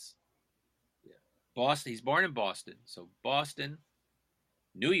cities. Yeah. Boston. He's born in Boston, so Boston,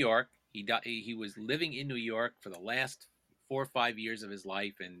 New York. He was living in New York for the last 4 or 5 years of his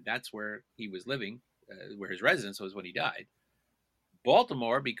life, and that's where he was living, where his residence was when he died.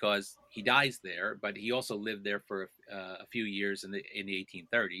 Baltimore because he dies there, but he also lived there for a few years in the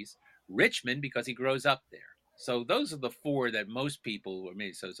 1830s. Richmond because he grows up there. So those are the four that most people were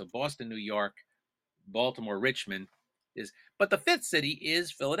made. So Boston, New York, Baltimore, Richmond is. But the fifth city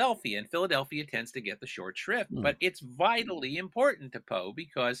is Philadelphia, and Philadelphia tends to get the short shrift. Hmm. But it's vitally important to Poe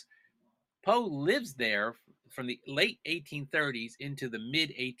because Poe lives there from the late 1830s into the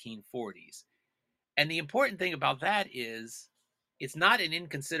mid 1840s. And the important thing about that is it's not an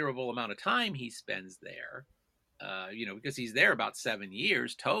inconsiderable amount of time he spends there, because he's there about 7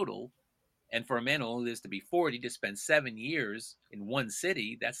 years total. And for a man who only lives to be 40 to spend 7 years in one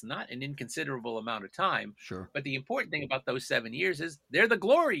city, that's not an inconsiderable amount of time. Sure. But the important thing about those 7 years is they're the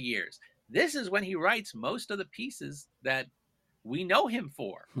glory years. This is when he writes most of the pieces that we know him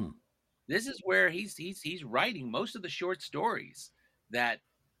for. Hmm. This is where he's writing most of the short stories that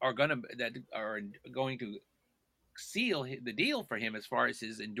are going to seal the deal for him as far as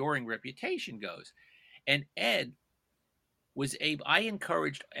his enduring reputation goes. And Ed was able. I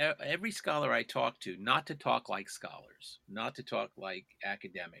encouraged every scholar I talked to not to talk like scholars, not to talk like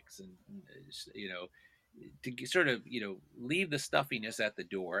academics, and you know, to sort of leave the stuffiness at the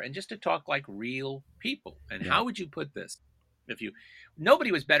door and just to talk like real people. And Yeah. how would you put this? If you,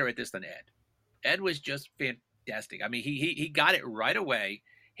 nobody was better at this than Ed. Ed was just fantastic. I mean, he got it right away.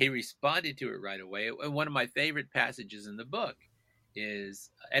 He responded to it right away. And one of my favorite passages in the book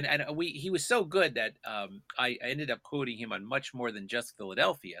is, and he was so good that I ended up quoting him on much more than just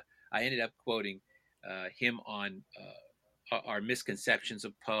Philadelphia. I ended up quoting him on our misconceptions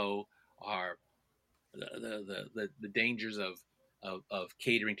of Poe, our the dangers of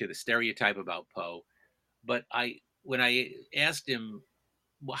catering to the stereotype about Poe. But when I asked him,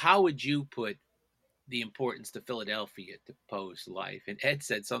 well, how would you put the importance to Philadelphia to Poe's life? And Ed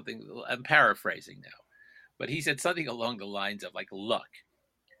said something, I'm paraphrasing now, but he said something along the lines of like, look,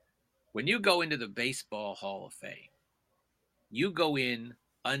 when you go into the Baseball Hall of Fame, you go in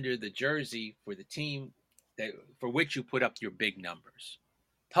under the jersey for the team for which you put up your big numbers.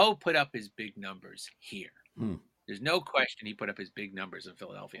 Poe put up his big numbers here. Hmm. There's no question he put up his big numbers in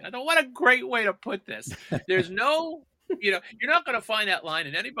Philadelphia. And I thought, what a great way to put this. There's no, you're not going to find that line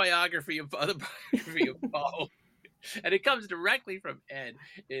in any biography of other biography of Poe, and it comes directly from Ed.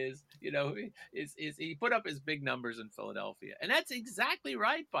 Is he put up his big numbers in Philadelphia, and that's exactly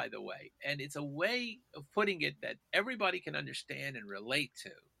right, by the way. And it's a way of putting it that everybody can understand and relate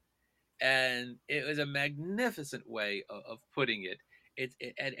to, and it was a magnificent way of putting it.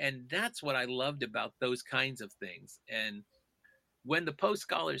 And that's what I loved about those kinds of things. And when the post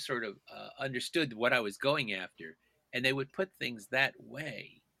scholars sort of understood what I was going after, and they would put things that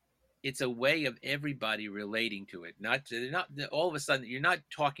way, it's a way of everybody relating to it. Not all of a sudden you're not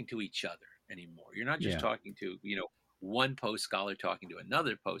talking to each other anymore. You're not just Yeah. talking to one post scholar talking to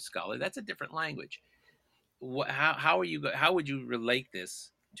another post scholar. That's a different language. How would you relate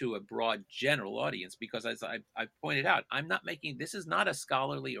this to a broad general audience? Because as I pointed out, I'm not making this is not a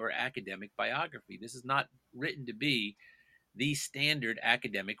scholarly or academic biography. This is not written to be the standard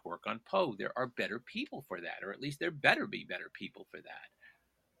academic work on Poe. There are better people for that, or at least there better be better people for that.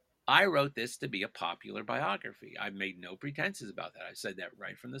 I wrote this to be a popular biography. I made no pretenses about that. I said that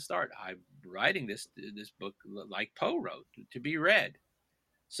right from the start. I'm writing this book like Poe wrote, to be read.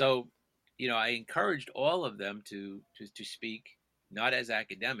 So, I encouraged all of them to speak not as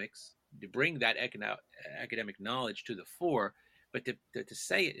academics, to bring that academic knowledge to the fore, but to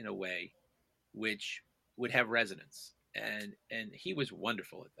say it in a way which would have resonance. And he was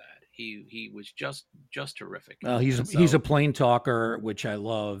wonderful at that. He was just terrific at Well, it. he's And he's so a plain talker, which I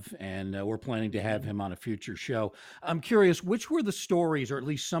love, and we're planning to have him on a future show. I'm curious, which were the stories, or at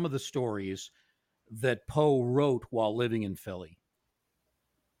least some of the stories, that Poe wrote while living in Philly?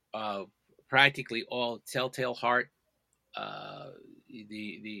 uh, practically all Telltale Heart, uh,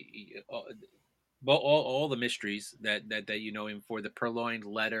 the all the mysteries that you know him for, the Purloined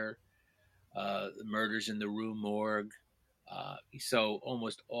Letter, the Murders in the Rue Morgue. So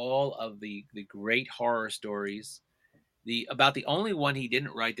almost all of the great horror stories. The only one he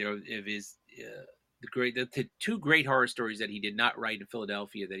didn't write there of his the two great horror stories that he did not write in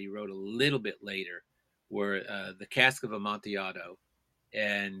Philadelphia that he wrote a little bit later were The Cask of Amontillado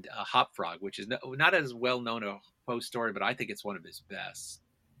and Hop Frog, which is not as well known a Poe story, but I think it's one of his best.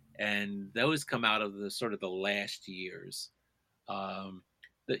 And those come out of the sort of the last years. Um,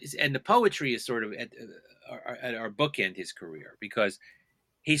 and the poetry is sort of at our bookend his career, because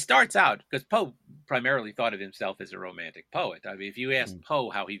he starts out, because Poe primarily thought of himself as a romantic poet. I mean, if you asked Mm. Poe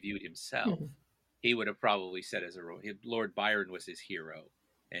how he viewed himself, Mhm. he would have probably said Lord Byron was his hero,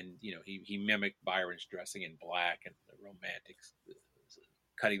 and he mimicked Byron's dressing in black and the romantics,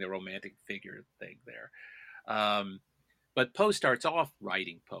 cutting the romantic figure thing there. Um, but Poe starts off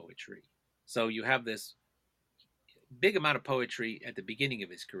writing poetry, so you have this big amount of poetry at the beginning of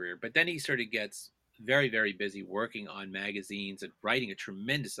his career, but then he sort of gets very, very busy working on magazines and writing a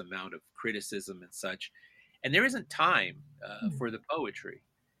tremendous amount of criticism and such. And there isn't time Mm. for the poetry.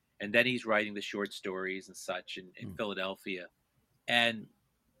 And then he's writing the short stories and such in Mm. Philadelphia. And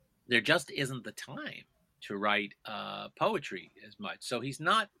there just isn't the time to write poetry as much. So he's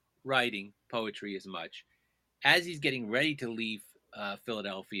not writing poetry as much. As he's getting ready to leave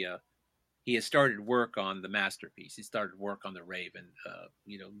Philadelphia, he has started work on the masterpiece. He started work on the Raven.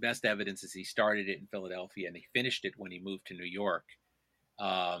 Best evidence is he started it in Philadelphia and he finished it when he moved to New York,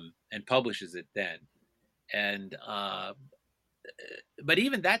 and publishes it then. And but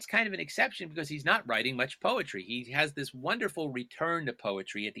even that's kind of an exception, because he's not writing much poetry. He has this wonderful return to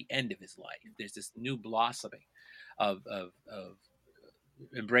poetry at the end of his life. There's this new blossoming of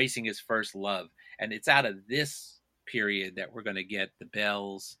embracing his first love, and it's out of this period that we're going to get the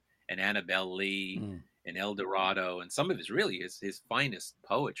Bells and Annabelle Lee Mm. and El Dorado, and some of his finest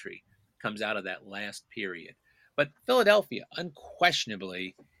poetry comes out of that last period. But Philadelphia,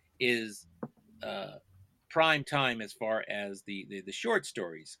 unquestionably, is uh, prime time as far as the short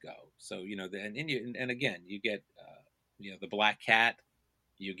stories go. So and again, you get the Black Cat,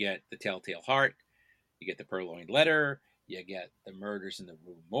 you get the Telltale Heart, you get the Purloined Letter, you get the Murders in the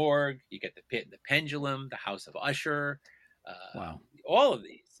Rue Morgue, you get the Pit and the Pendulum, the House of Usher. Wow. All of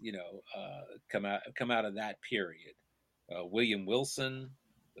these, come out of that period. William Wilson,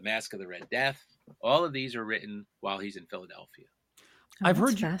 The Mask of the Red Death. All of these are written while he's in Philadelphia. Oh, I've that's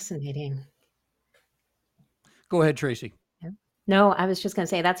heard you. fascinating. Go ahead, Tracy. Yeah. No, I was just going to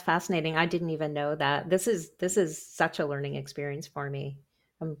say that's fascinating. I didn't even know that. This is such a learning experience for me.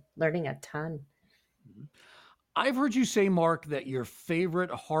 I'm learning a ton. Mhm. I've heard you say, Mark, that your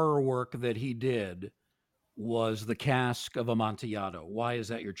favorite horror work that he did was The Cask of Amontillado. Why is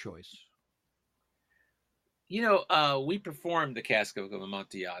that your choice? We performed the Cask of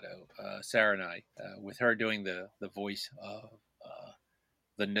Amontillado, Sarah and I, with her doing the voice of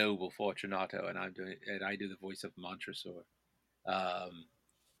the noble Fortunato, and I do the voice of Montresor. Um,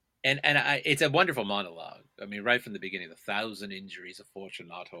 it's a wonderful monologue. I mean, right from the beginning, the thousand injuries of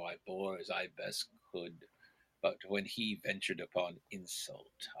Fortunato I bore as I best could, but when he ventured upon insult,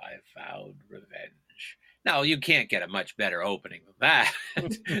 I vowed revenge. Now, you can't get a much better opening than that.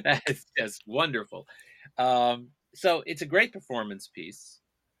 That's just wonderful. So it's a great performance piece,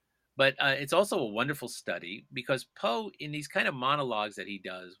 but it's also a wonderful study, because Poe, in these kind of monologues that he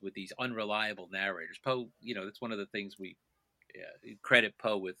does with these unreliable narrators, Poe, that's one of the things we credit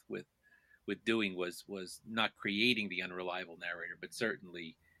Poe with doing, was not creating the unreliable narrator, but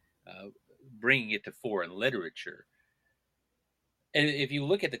certainly uh, bringing it to fore in literature. And if you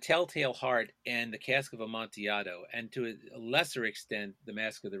look at the Telltale Heart and the Cask of Amontillado, and to a lesser extent the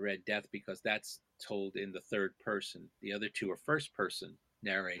Mask of the Red Death, because that's told in the third person, the other two are first person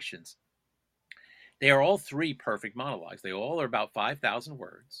narrations. They are all three perfect monologues. They all are about 5,000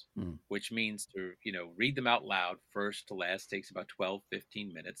 words, Mm. which means to read them out loud first to last takes about 12,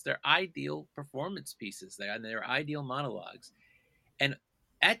 15 minutes. They're ideal performance pieces, and they're ideal monologues. And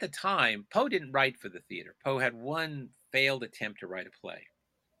at the time, Poe didn't write for the theater. Poe had one failed attempt to write a play,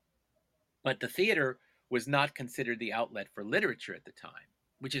 but the theater was not considered the outlet for literature at the time,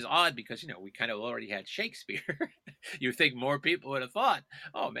 which is odd, because we kind of already had Shakespeare. You think more people would have thought,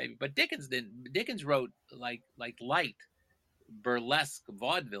 oh, maybe, but Dickens didn't. Dickens wrote like light burlesque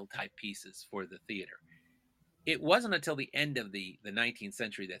vaudeville type pieces for the theater. It wasn't until the end of the 19th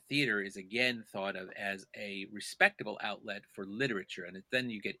century that theater is again thought of as a respectable outlet for literature, and then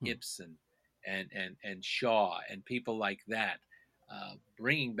you get Mm. Ibsen and Shaw and people like that,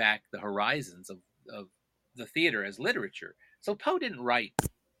 bringing back the horizons of the theater as literature. So Poe didn't write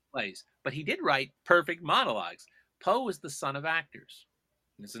plays, but he did write perfect monologues. Poe was the son of actors.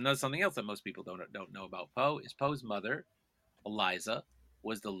 This is another something else that most people don't know about Poe. Is Poe's mother, Eliza,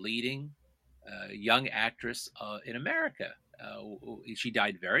 was the leading young actress in America. She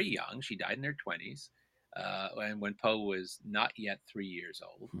died very young. She died in her 20s, and when Poe was not yet 3 years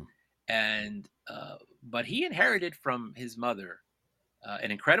old. Hmm. And but he inherited from his mother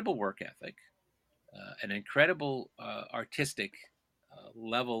an incredible work ethic, an incredible artistic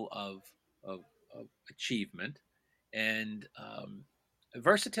level of, of achievement, and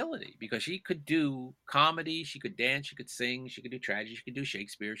versatility, because she could do comedy, she could dance, she could sing, she could do tragedy, she could do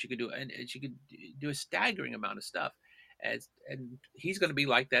Shakespeare, she could do, and she could do a staggering amount of stuff. And he's going to be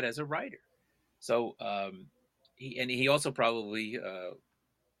like that as a writer. So he also probably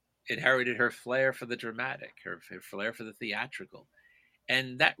inherited her flair for the dramatic, her flair for the theatrical,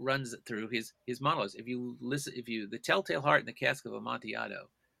 and that runs through his monologues. If you listen, if you the Telltale Heart and the Cask of Amontillado,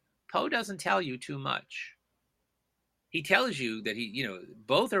 Poe doesn't tell you too much. He tells you that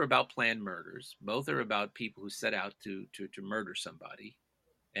both are about planned murders, both are about people who set out to murder somebody,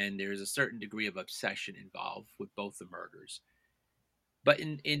 and there's a certain degree of obsession involved with both the murders. But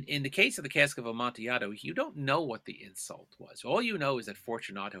in the case of the Cask of Amontillado, you don't know what the insult was. All you know is that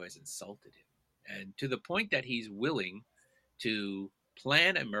Fortunato has insulted him, and to the point that he's willing to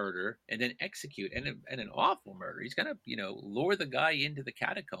plan a murder and then execute, and an awful murder. He's going to lure the guy into the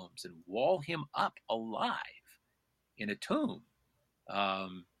catacombs and wall him up alive in a tomb. I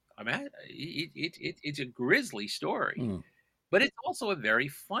mean, it's a grisly story, Hmm. but it's also a very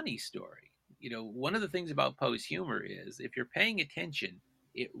funny story. One of the things about Poe's humor is, if you're paying attention,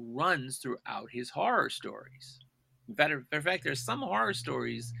 it runs throughout his horror stories. In fact, there's some horror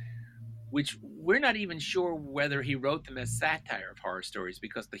stories which we're not even sure whether he wrote them as satire of horror stories,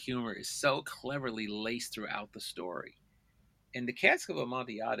 because the humor is so cleverly laced throughout the story. And the Cask of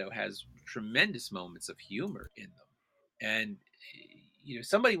Amontillado has tremendous moments of humor in them. And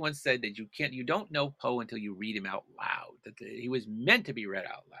somebody once said that you don't know Poe until you read him out loud. That he was meant to be read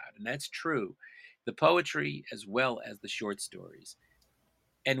out loud, and that's true. The poetry as well as the short stories.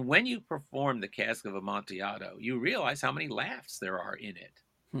 And when you perform the Cask of Amontillado, you realize how many laughs there are in it.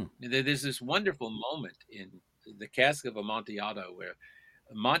 Hmm. There's this wonderful moment in the Cask of Amontillado where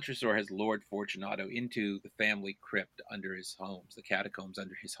Montresor has lured Fortunato into the family crypt under his homes, the catacombs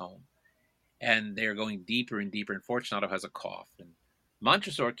under his home, and they're going deeper and deeper. And Fortunato has a cough, and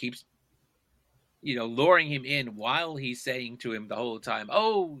Montresor keeps, luring him in, while he's saying to him the whole time,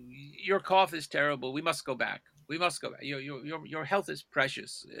 "Oh, your cough is terrible. We must go back. We must go back. Your health is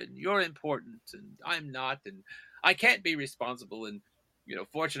precious, and you're important, and I'm not, and I can't be responsible." And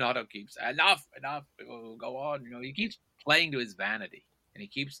Fortunato keeps, "Enough, enough. Go on." He keeps playing to his vanity, and he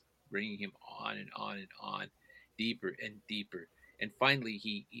keeps bringing him on and on and on, deeper and deeper. And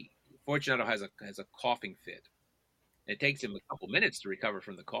finally, Fortunato has a coughing fit. It takes him a couple minutes to recover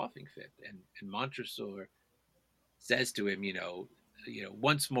from the coughing fit, and Montresor says to him,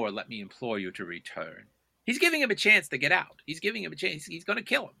 "Once more, let me implore you to return." He's giving him a chance to get out. He's giving him a chance. He's going to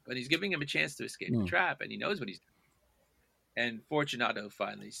kill him, but he's giving him a chance to escape the Hmm. trap, and he knows what he's doing. And Fortunato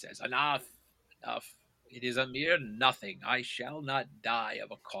finally says, "Enough, enough. It is a mere nothing. I shall not die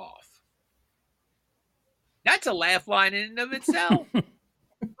of a cough." That's a laugh line in and of itself.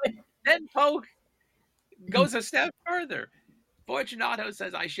 Then Poe goes a step further. Fortunato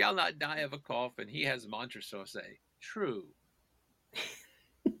says, "I shall not die of a cough," and he has Montresor say, "True."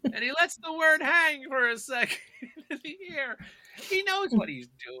 And he lets the word hang for a second in the air. He knows what he's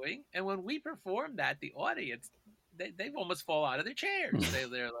doing. And when we perform that, the audience, they almost fall out of their chairs.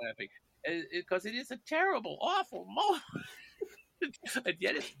 They're laughing, because it is a terrible, awful moment. And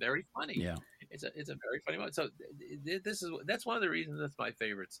yet it's very funny. Yeah. It's a very funny moment. So that's one of the reasons that's my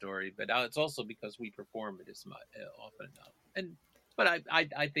favorite story. But it's also because we perform it as much, often enough. But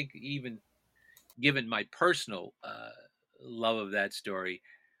I think, even given my personal love of that story,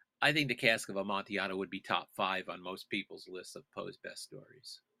 I think the Cask of Amontillado would be top 5 on most people's lists of Poe's best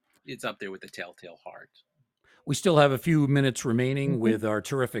stories. It's up there with the Telltale Heart. We still have a few minutes remaining Mhm. with our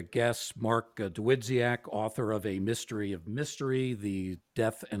terrific guest, Mark Dawidziak, author of A Mystery of Mystery, The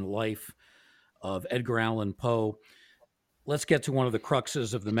Death and Life of Edgar Allan Poe. Let's get to one of the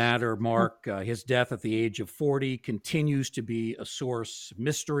cruxes of the matter, Mark. His death at the age of 40 continues to be a source of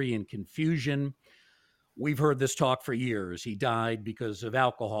mystery and confusion. We've heard this talk for years. He died because of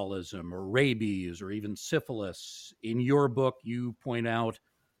alcoholism or rabies or even syphilis. In your book, you point out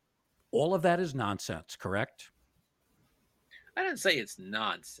all of that is nonsense, correct? I don't say it's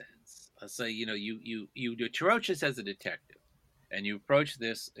nonsense. I say, you approach this as a detective, and you approach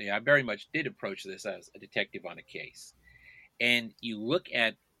this. I very much did approach this as a detective on a case, and you look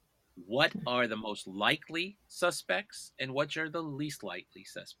at what are the most likely suspects and what are the least likely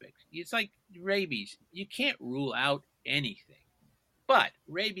suspects. It's like rabies. You can't rule out anything. But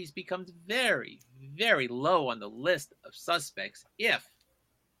rabies becomes very, very low on the list of suspects if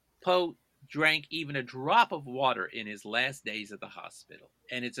Poe drank even a drop of water in his last days at the hospital.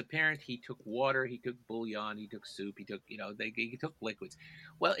 And it's apparent he took water, he took bouillon, he took soup, he took liquids.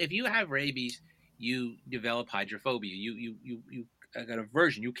 Well, if you have rabies, you develop hydrophobia. You got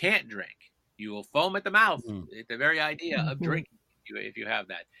aversion. You can't drink. You will foam at the mouth Mm. at the very idea of Mhm. drinking if you have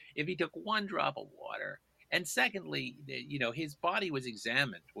that. If he took one drop of water, and secondly, his body was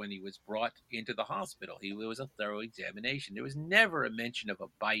examined when he was brought into the hospital. It was a thorough examination. There was never a mention of a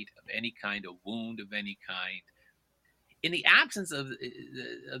bite of any kind, a wound of any kind. In the absence of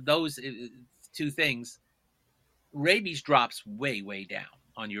those two things, rabies drops way, way down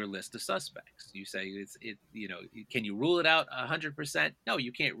on your list of suspects. You say can you rule it out 100%? No,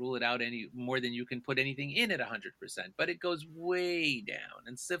 you can't rule it out any more than you can put anything in at 100%. But it goes way down,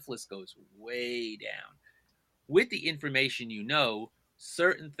 and syphilis goes way down. With the information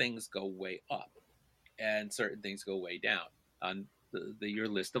certain things go way up and certain things go way down on your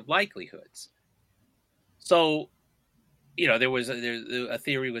list of likelihoods. So, there a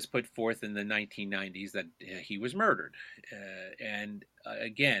theory was put forth in the 1990s that he was murdered. And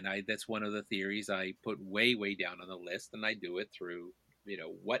again, that's one of the theories I put way, way down on the list, and I do it through,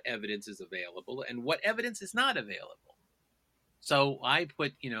 what evidence is available and what evidence is not available. So I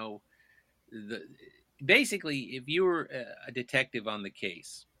put, the basically, if you were a detective on the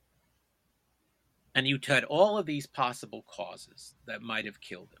case and you had all of these possible causes that might have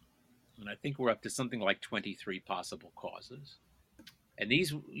killed him, and I think we're up to something like 23 possible causes, and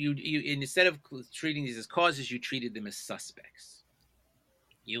these you instead of treating these as causes, you treated them as suspects.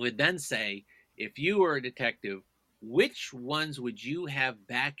 You would then say, if you were a detective, which ones would you have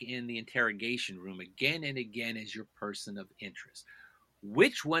back in the interrogation room again and again as your person of interest?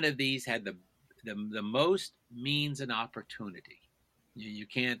 Which one of these had the most means and opportunity? You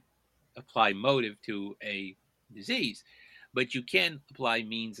can't apply motive to a disease, but you can apply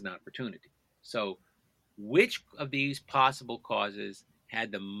means and opportunity. So, which of these possible causes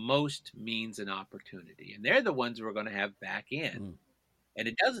had the most means and opportunity? And they're the ones we're going to have back in. Mm. And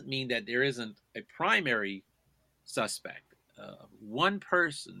it doesn't mean that there isn't a primary suspect, one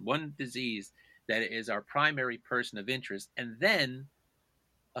person, one disease that is our primary person of interest, and then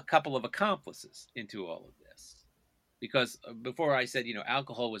a couple of accomplices into all of this. Because before I said,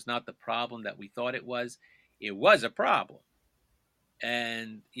 alcohol was not the problem that we thought it was a problem.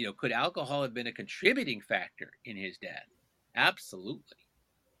 And, could alcohol have been a contributing factor in his death? Absolutely.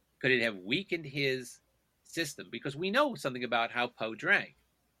 Could it have weakened his system? Because we know something about how Poe drank.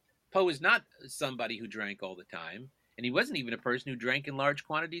 Poe is not somebody who drank all the time, and he wasn't even a person who drank in large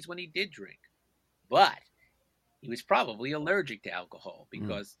quantities when he did drink. But he was probably allergic to alcohol Mm.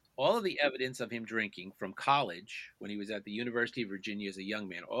 because all of the evidence of him drinking from college, when he was at the University of Virginia as a young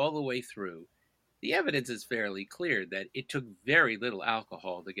man, all the way through, the evidence is fairly clear that it took very little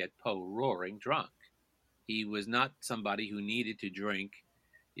alcohol to get Poe roaring drunk. He was not somebody who needed to drink,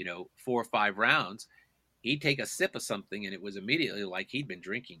 4 or 5 rounds. He'd take a sip of something and it was immediately like he'd been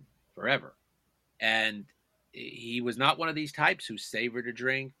drinking forever. And he was not one of these types who savored a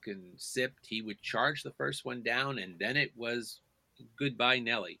drink and sipped. He would charge the first one down, and then it was goodbye,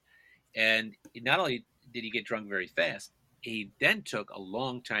 Nelly. And not only did he get drunk very fast, he then took a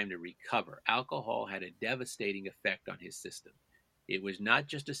long time to recover. Alcohol had a devastating effect on his system. It was not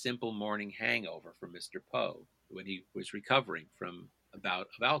just a simple morning hangover for Mr. Poe when he was recovering from a bout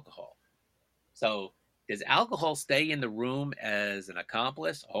of alcohol. So does alcohol stay in the room as an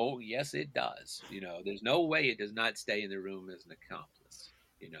accomplice? Oh, yes, it does. There's no way it does not stay in the room as an accomplice.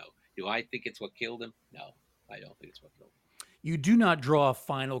 Do I think it's what killed him? No, I don't think it's what killed him. You do not draw a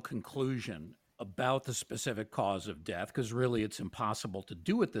final conclusion about the specific cause of death because really it's impossible to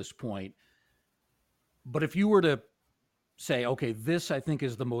do at this point. But if you were to say, okay, this I think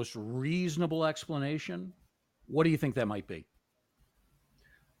is the most reasonable explanation, what do you think that might be?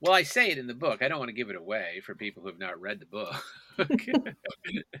 Well, I say it in the book. I don't want to give it away for people who have not read the book.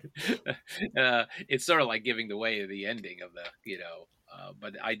 It's sort of like giving away the ending of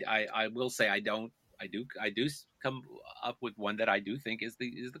but I will say I do come up with one that I do think is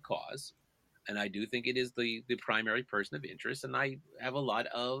the cause, and I do think it is the primary person of interest, and I have a lot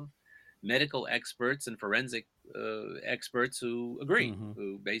of medical experts and forensic experts who agree, Mm-hmm.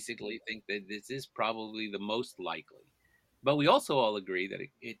 who basically think that this is probably the most likely. But we also all agree that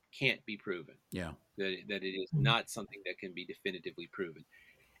it can't be proven, Yeah. that it is not something that can be definitively proven.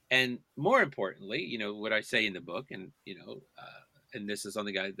 And more importantly, what I say in the book, and and this is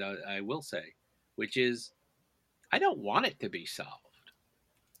something I will say, which is I don't want it to be solved.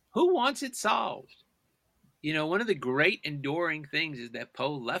 Who wants it solved? One of the great enduring things is that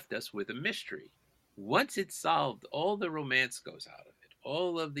Poe left us with a mystery. Once it's solved, all the romance goes out of it,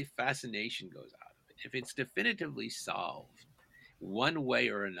 all of the fascination goes out of it. If it's definitively solved, one way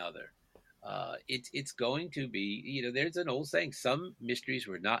or another, it's going to be. There's an old saying: some mysteries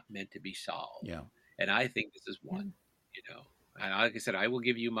were not meant to be solved, Yeah. and I think this is one. Mm. And like I said, I will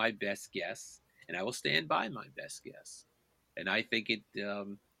give you my best guess, and I will stand by my best guess. And I think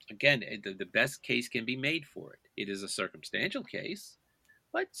again, the best case can be made for it. It is a circumstantial case,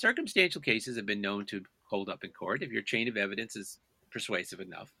 but circumstantial cases have been known to hold up in court. If your chain of evidence is persuasive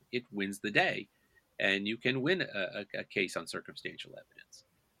enough, it wins the day, and you can win a case on circumstantial evidence.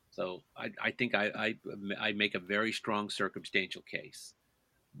 So I think I make a very strong circumstantial case.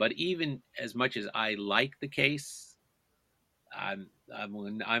 But even as much as I like the case, I'm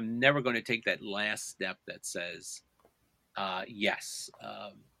never going to take that last step that says yes.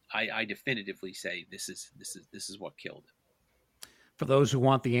 I definitively say this is what killed him. For those who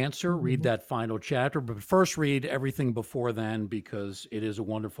want the answer, read Mhm. that final chapter, but first read everything before then because it is a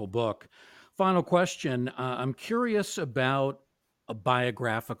wonderful book. Final question. I'm curious about a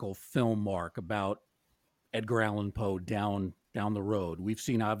biographical film, Mark, about Edgar Allan Poe down the road. We've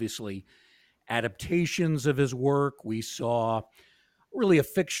seen obviously adaptations of his work. We saw really a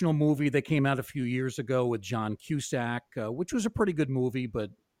fictional movie that came out a few years ago with John Cusack, which was a pretty good movie,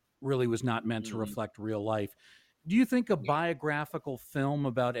 but really was not meant to Mm-hmm. reflect real life. Do you think a Yeah, biographical film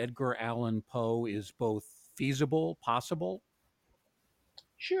about Edgar Allan Poe is both feasible, possible?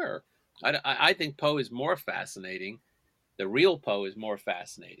 sure. I think Poe is more fascinating. The real Poe is more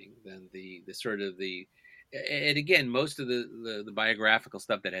fascinating than the sort of the. And again, most of the biographical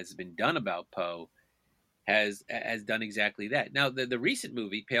stuff that has been done about Poe has done exactly that. Now, the recent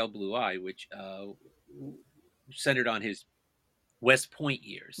movie Pale Blue Eye, which centered on his West Point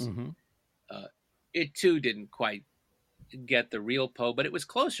years, Hmm. uh, it too didn't quite get the real Poe, but it was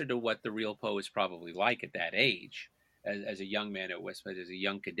closer to what the real Poe is probably like at that age. As a young man at West Point, as a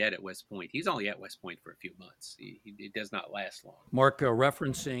young cadet at West Point, he's only at West Point for a few months. It does not last long. Mark,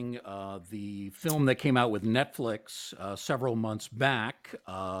 referencing the film that came out with Netflix several months back,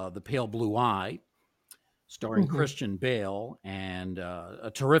 The Pale Blue Eye, starring Mhm. Christian Bale, and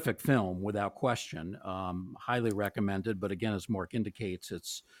a terrific film without question. Highly recommended, but again, as Mark indicates,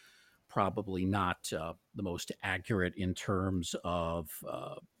 it's probably not the most accurate in terms of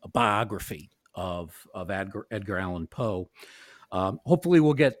a biography of Edgar Allan Poe. Hopefully,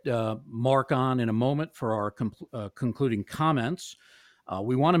 we'll get Mark on in a moment for our concluding comments.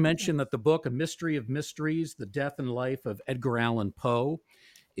 We want to mention that the book, A Mystery of Mysteries: The Death and Life of Edgar Allan Poe,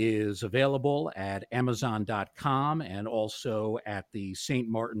 is available at Amazon.com and also at the St.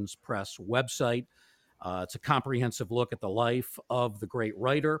 Martin's Press website. It's a comprehensive look at the life of the great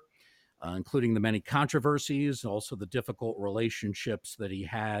writer, including the many controversies, also the difficult relationships that he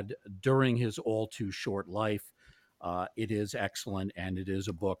had during his all too short life. It is excellent, and it is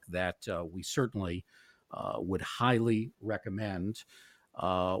a book that we certainly would highly recommend.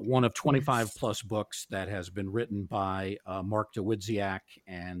 One of 25 Yes. plus books that has been written by Mark Dawidziak,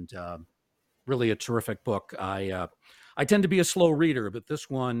 and really a terrific book. I tend to be a slow reader, but this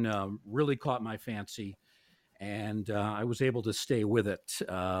one really caught my fancy, and I was able to stay with it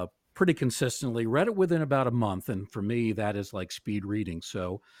pretty consistently. Read it within about a month, and for me, that is like speed reading.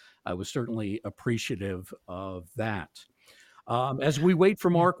 So I was certainly appreciative of that. As we wait for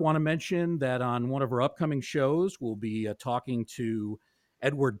Yeah. Mark, want to mention that on one of our upcoming shows, we'll be talking to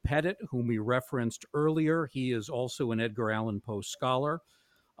Edward Pettit, whom we referenced earlier. He is also an Edgar Allan Poe scholar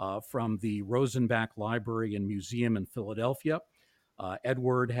from the Rosenbach Library and Museum in Philadelphia.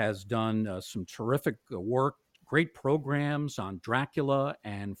 Edward has done some terrific work, great programs on Dracula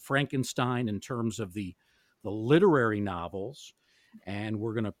and Frankenstein in terms of the literary novels. And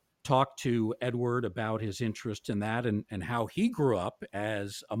we're going to talk to Edward about his interest in that and how he grew up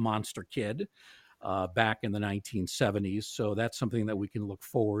as a monster kid back in the 1970s. So that's something that we can look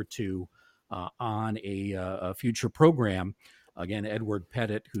forward to on a future program. Again, Edward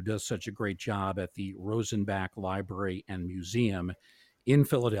Pettit, who does such a great job at the Rosenbach Library and Museum in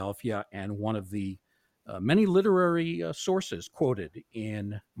Philadelphia, and one of the many literary sources quoted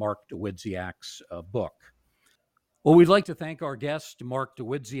in Mark Dawidziak's book. Well, we'd like to thank our guest, Mark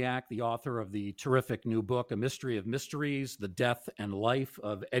Dawidziak, the author of the terrific new book, A Mystery of Mysteries: The Death and Life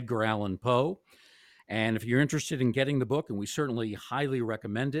of Edgar Allan Poe. And if you're interested in getting the book, and we certainly highly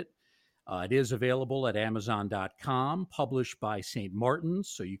recommend it, it is available at Amazon.com, published by St. Martin's,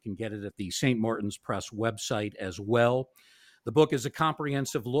 so you can get it at the St. Martin's Press website as well. The book is a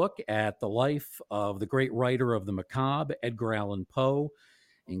comprehensive look at the life of the great writer of the macabre, Edgar Allan Poe,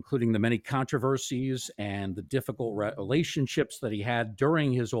 including the many controversies and the difficult relationships that he had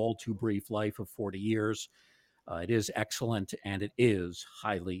during his all too brief life of 40 years. It is excellent and it is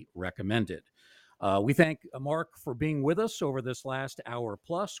highly recommended. We thank Mark for being with us over this last hour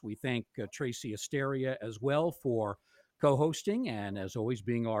plus. We thank Tracy Asteria as well for co hosting and, as always,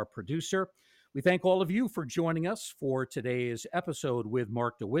 being our producer. We thank all of you for joining us for today's episode with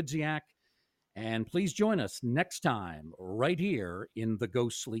Mark Dawidziak. And please join us next time right here in the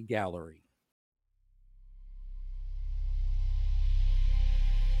Ghostly Gallery.